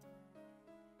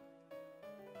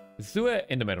 Let's do it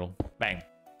in the middle. Bang.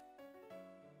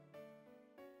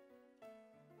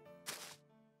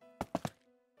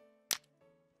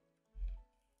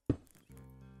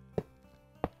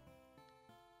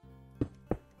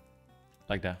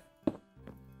 Like that.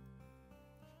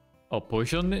 Oh,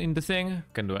 potion in the thing?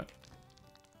 Can do it.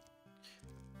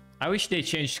 I wish they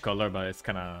changed color, but it's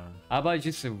kinda... How about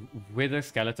just a wither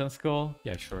skeleton skull?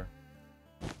 Yeah, sure.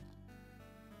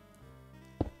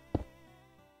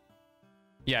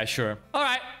 Yeah, sure. All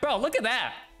right, bro, look at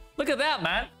that. Look at that,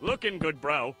 man. Looking good,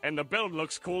 bro. And the build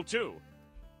looks cool, too.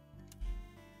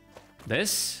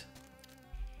 This?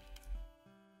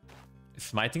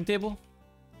 Smiting table?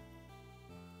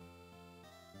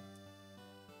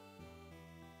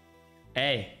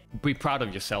 Hey, be proud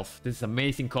of yourself. This is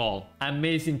amazing call.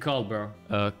 Amazing call, bro.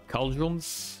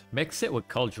 Cauldrons? Mix it with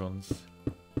cauldrons.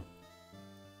 Do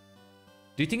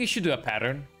you think you should do a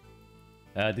pattern?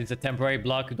 This is a temporary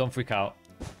block, don't freak out.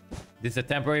 This is a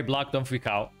temporary block, don't freak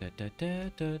out. I'm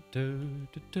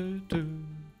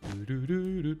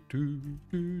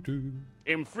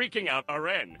freaking out,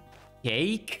 RN.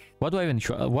 Cake? What do I even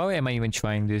try? Why am I even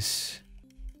trying this?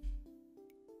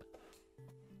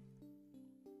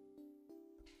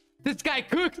 This guy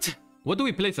cooked! What do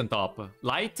we place on top?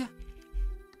 Light?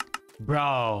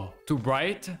 Bro, too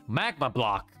bright? Magma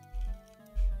block.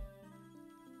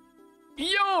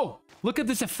 Yo! Look at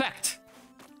this effect!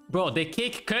 Bro, the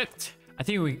cake cooked. I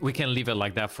think we can leave it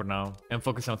like that for now and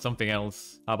focus on something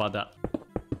else. How about that?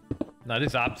 Now this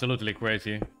is absolutely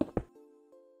crazy.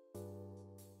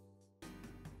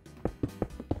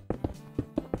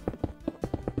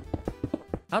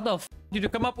 How the f did you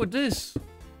come up with this?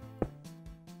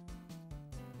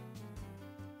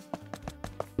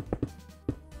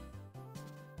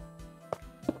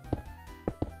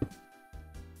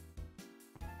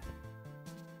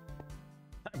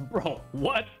 Bro,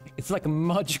 what? It's like a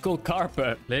magical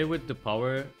carpet. Play with the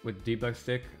power with debug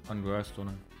stick on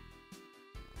Rust-Toner.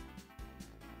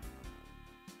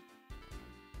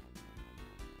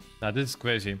 Now this is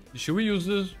crazy. Should we use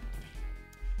this?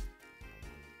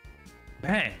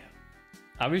 Bang!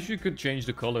 I wish we could change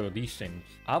the color of these things.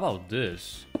 How about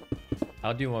this?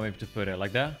 How do you want me to put it?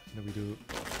 Like that? Then we do...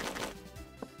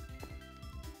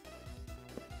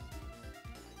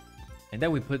 And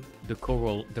then we put the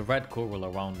coral, the red coral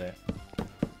around it.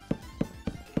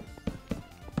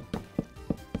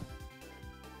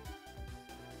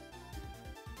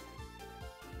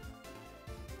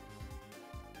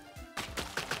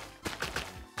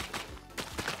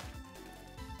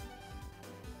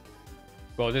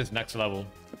 Bro, this is next level.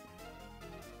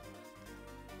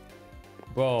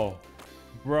 Bro,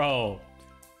 Bro.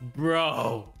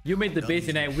 Bro. You made the base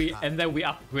and then we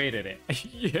upgraded it.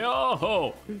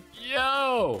 Yo.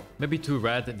 Yo. Maybe too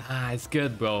red. Nah, it's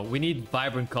good, bro. We need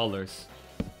vibrant colors.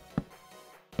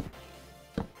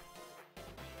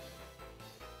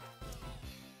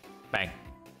 Bang.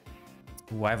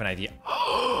 Ooh, I have an idea.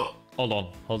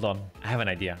 Hold on. I have an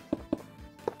idea.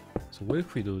 So what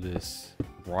if we do this?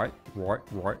 Right.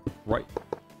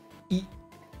 E.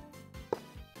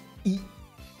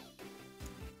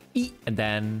 And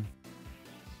then...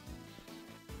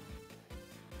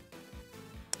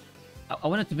 I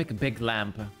wanted to make a big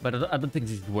lamp, but I don't think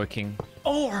this is working.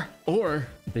 Or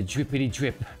the drippity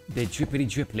drip. The drippity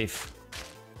drip leaf.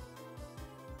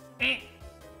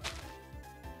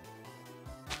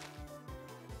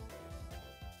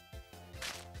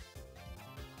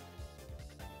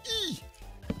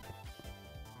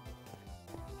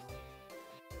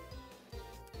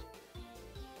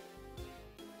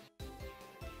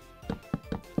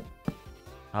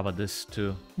 How about this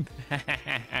too?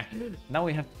 Now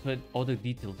we have to put all the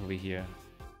details over here.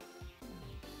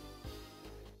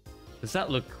 Does that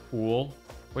look cool?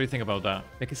 What do you think about that?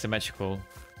 Make it symmetrical.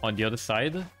 On the other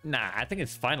side? Nah, I think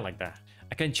it's fine like that.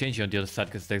 I can change it on the other side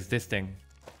because there's this thing.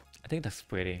 I think that's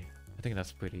pretty.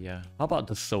 Yeah. How about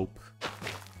the soap?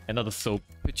 Another soap.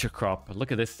 Picture crop.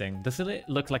 Look at this thing. Doesn't it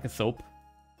look like a soap?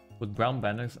 With brown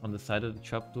banners on the side of the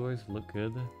trapdoors look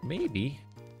good? Maybe.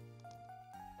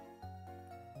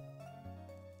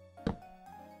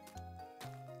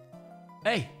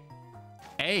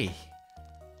 Hey!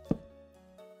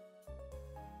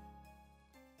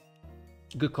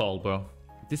 Good call, bro.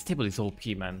 This table is OP,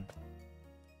 man.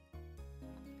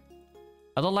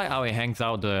 I don't like how it hangs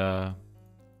out the...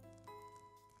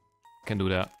 Can do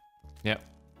that. Yep.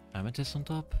 Amethyst on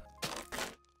top.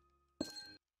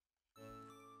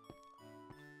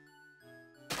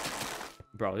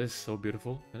 Bro, this is so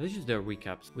beautiful. Let's just do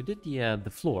recaps. We did the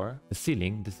floor, the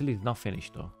ceiling. The ceiling is not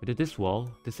finished though. We did this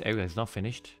wall. This area is not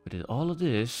finished. We did all of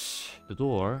this. The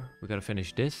door. We gotta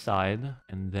finish this side,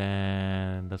 and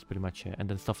then that's pretty much it. And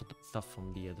then stuff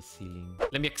from the ceiling.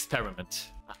 Let me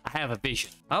experiment. I have a vision.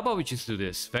 How about we just do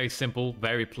this? Very simple.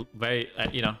 Very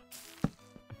you know.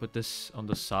 Put this on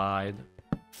the side.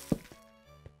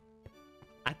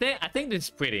 I think this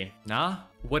is pretty. Nah?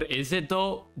 What is it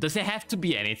though? Does it have to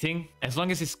be anything? As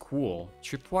long as it's cool.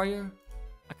 Tripwire?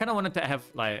 I kind of wanted to have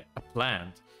like a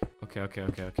plant. Okay.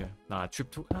 Nah,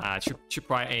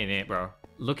 tripwire ain't it, bro.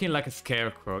 Looking like a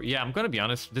scarecrow. Yeah, I'm gonna be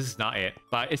honest. This is not it.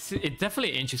 But it's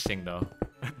definitely interesting though.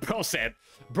 Bro said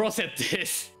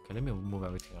this. Okay, let me move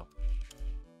everything up.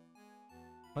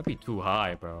 Might be too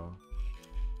high, bro.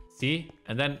 See?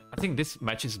 And then I think this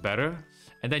matches better.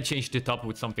 And then change the top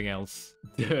with something else.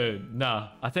 Dude, nah.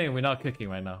 I think we're not cooking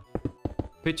right now.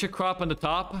 Picture crop on the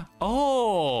top.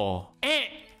 Oh!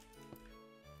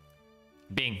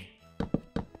 Bing.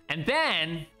 And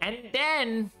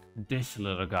then... This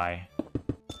little guy.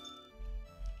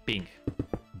 Bing.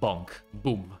 Bonk.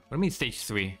 Boom. What do you mean stage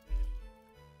 3?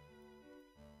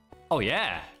 Oh,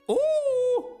 yeah.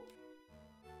 Ooh!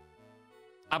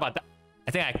 How about that?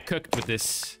 I think I cooked with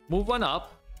this. Move one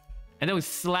up. And then we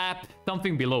slap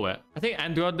something below it. I think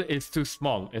Android is too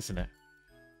small, isn't it?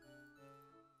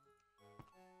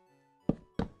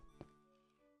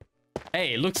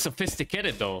 Hey, it looks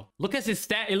sophisticated though. Look at his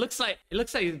stand. It looks like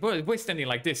he's standing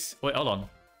like this. Wait, hold on.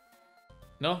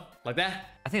 No, like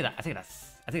that. I think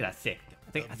that's sick.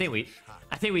 I think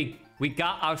we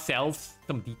got ourselves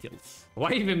some details.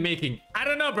 Why even making? I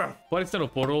don't know, bro. What is not a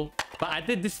portal? But I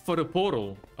did this for the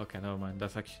portal. Okay, never mind.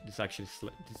 This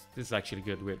is actually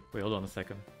good. Wait, hold on a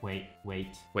second. Wait.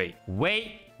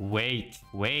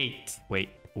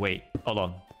 Hold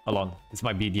on. This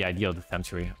might be the idea of the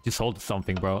century. Just hold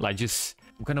something, bro. Like I'm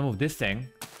gonna move this thing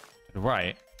to the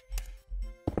right.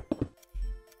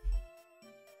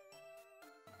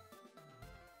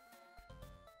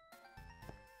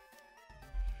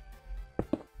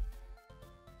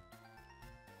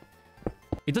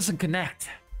 It doesn't connect.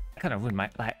 I kind of ruined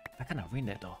I kind of ruined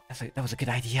it though. That was a good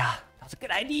idea.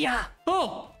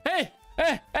 Oh, hey.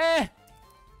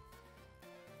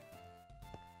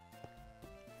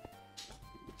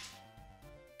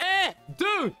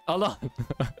 Dude, hold on.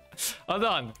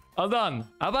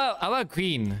 How about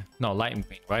green? No, lime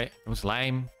green, right? It was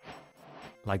lime,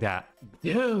 like that.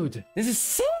 Dude, this is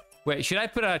sick. Wait, should I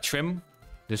put a trim?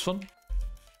 This one?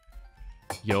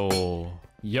 Yo,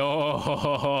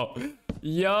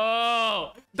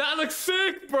 that looks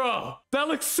sick, bro. That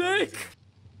looks sick.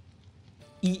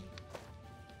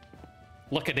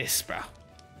 Look at this, bro.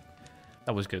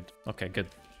 That was good. Okay, good.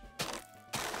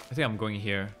 I think I'm going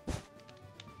here.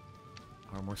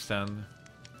 Armor stand.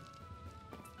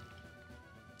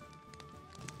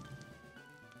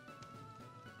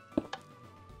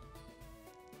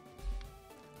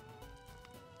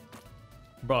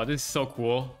 Bro, this is so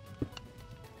cool.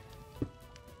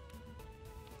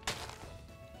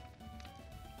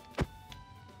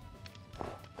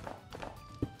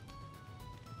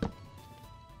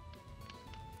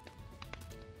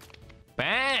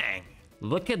 Bang!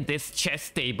 Look at this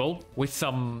chess table with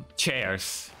some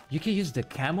chairs. You can use the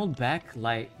camel back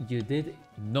like you did.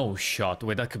 No shot.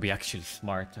 Wait, that could be actually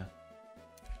smart.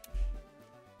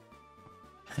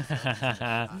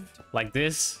 Like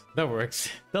this? That works.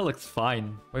 That looks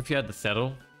fine. What if you had the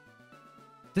settle?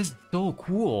 This is so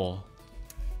cool.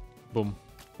 Boom.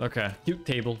 Okay. Cute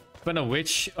table. Put a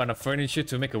witch on a furniture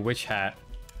to make a witch hat.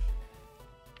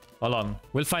 Hold on.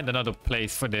 We'll find another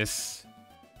place for this.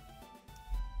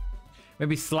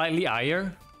 Maybe slightly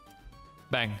higher.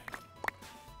 Bang.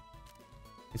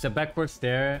 It's a backward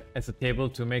stair as a table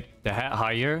to make the hat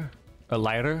higher. A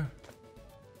lighter.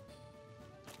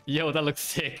 Yo, that looks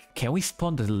sick. Can we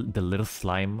spawn the little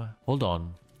slime? Hold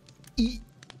on.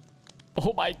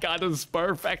 Oh my god, this is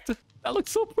perfect. That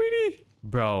looks so pretty.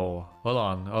 Bro,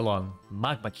 hold on.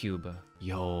 Magma cube.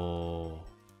 Yo.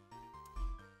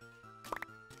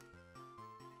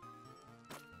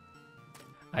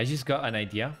 I just got an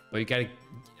idea, but you gotta...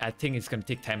 I think it's gonna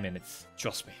take 10 minutes.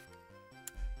 Trust me.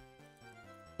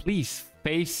 Please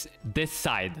face this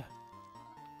side.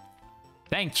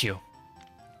 Thank you.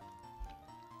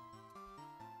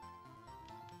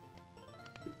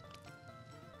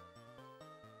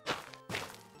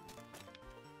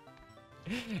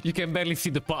 You can barely see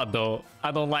the pot though.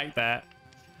 I don't like that.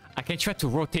 I can try to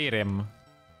rotate him.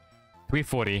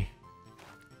 340.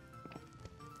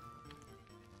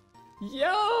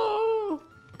 Yo!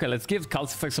 Okay, let's give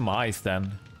Calcifer some eyes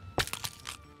then.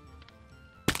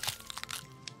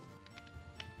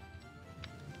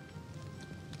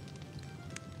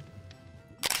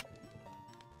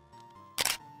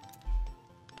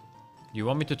 You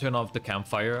want me to turn off the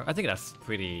campfire? I think that's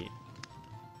pretty...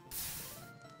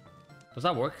 Does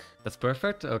that work? That's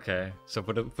perfect? Okay. So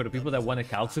for the people that want a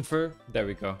Calcifer, there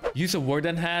we go. Use a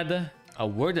Warden Head. A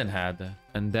Warden Head.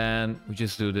 And then we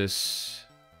just do this.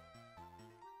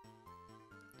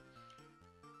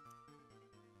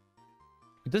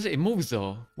 It moves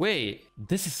though. Wait,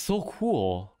 this is so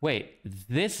cool. Wait,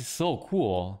 this is so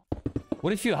cool.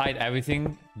 What if you hide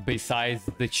everything besides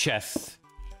the chest?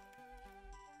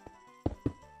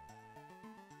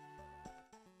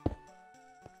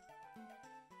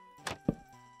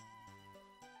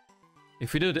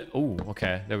 If we do the... Oh,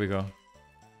 okay. There we go.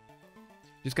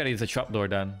 Just gotta use a trapdoor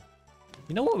then.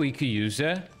 You know what we could use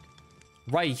there?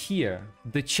 Right here.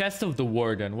 The chest of the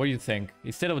warden. What do you think?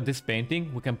 Instead of this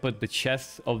painting, we can put the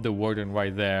chest of the warden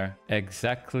right there.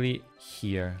 Exactly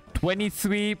here.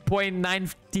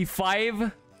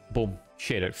 23.95. Boom.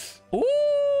 Shaders.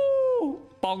 Ooh!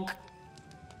 Bonk.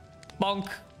 Bonk.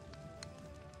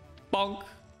 Bonk.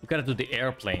 We gotta do the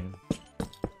airplane.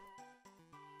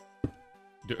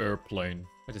 The airplane.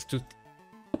 What is too...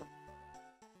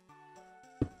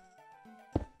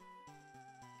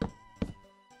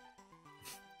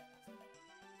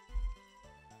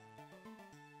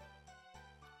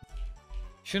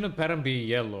 Shouldn't the pattern be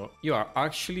yellow? You are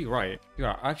actually right. You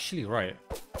are actually right.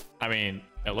 I mean,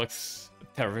 it looks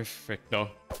terrific though.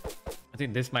 I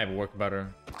think this might work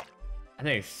better. I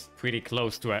think it's pretty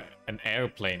close to an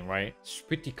airplane, right? It's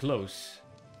pretty close.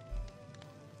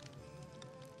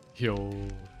 Yo.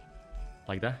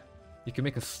 Like that? You can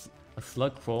make a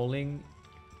slug crawling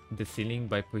the ceiling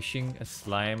by pushing a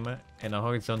slime and a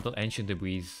horizontal ancient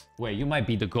debris. Wait, you might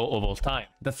be the goat of all time.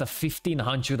 That's a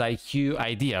 1500 IQ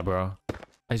idea, bro.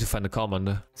 I need to find the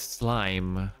command.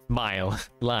 Slime. Mile.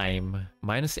 Lime.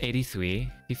 Minus 83.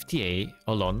 58.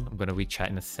 Hold on. I'm gonna read chat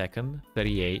in a second.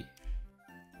 38.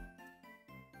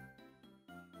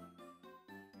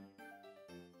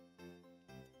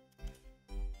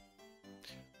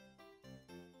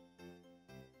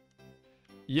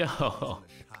 Yo.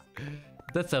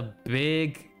 That's a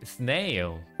big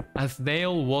snail. A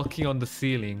snail walking on the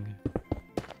ceiling.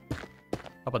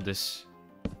 How about this?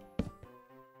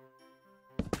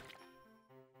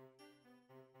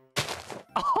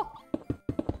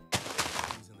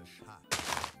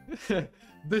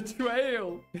 The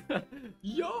trail.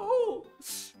 Yo,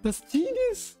 that's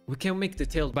genius. We can make the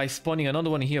tail by spawning another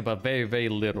one here, but very, very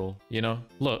little, you know.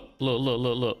 Look.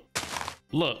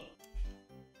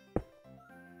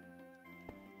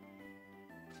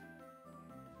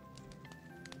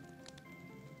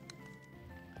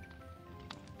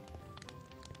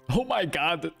 Oh my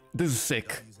god, this is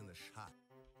sick.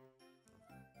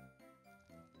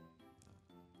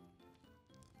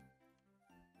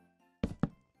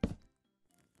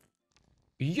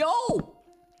 Yo!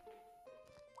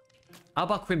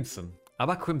 Abba Crimson.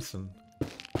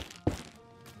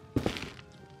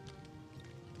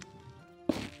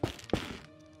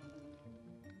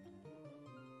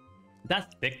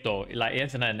 That's thick though. Like, it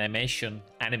has an animation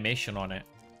on it.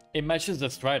 It matches the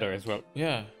Strider as well.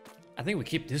 Yeah. I think we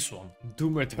keep this one.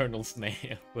 Doom Eternal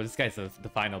Snail. Well, this guy's the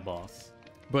final boss.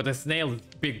 But the snail is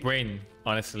big brain,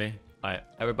 honestly. Alright,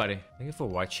 everybody. Thank you for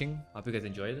watching. Hope you guys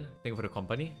enjoyed. Thank you for the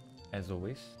company, as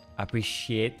always. I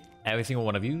appreciate every single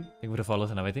one of you. Thank you for the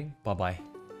follows and everything. Bye-bye.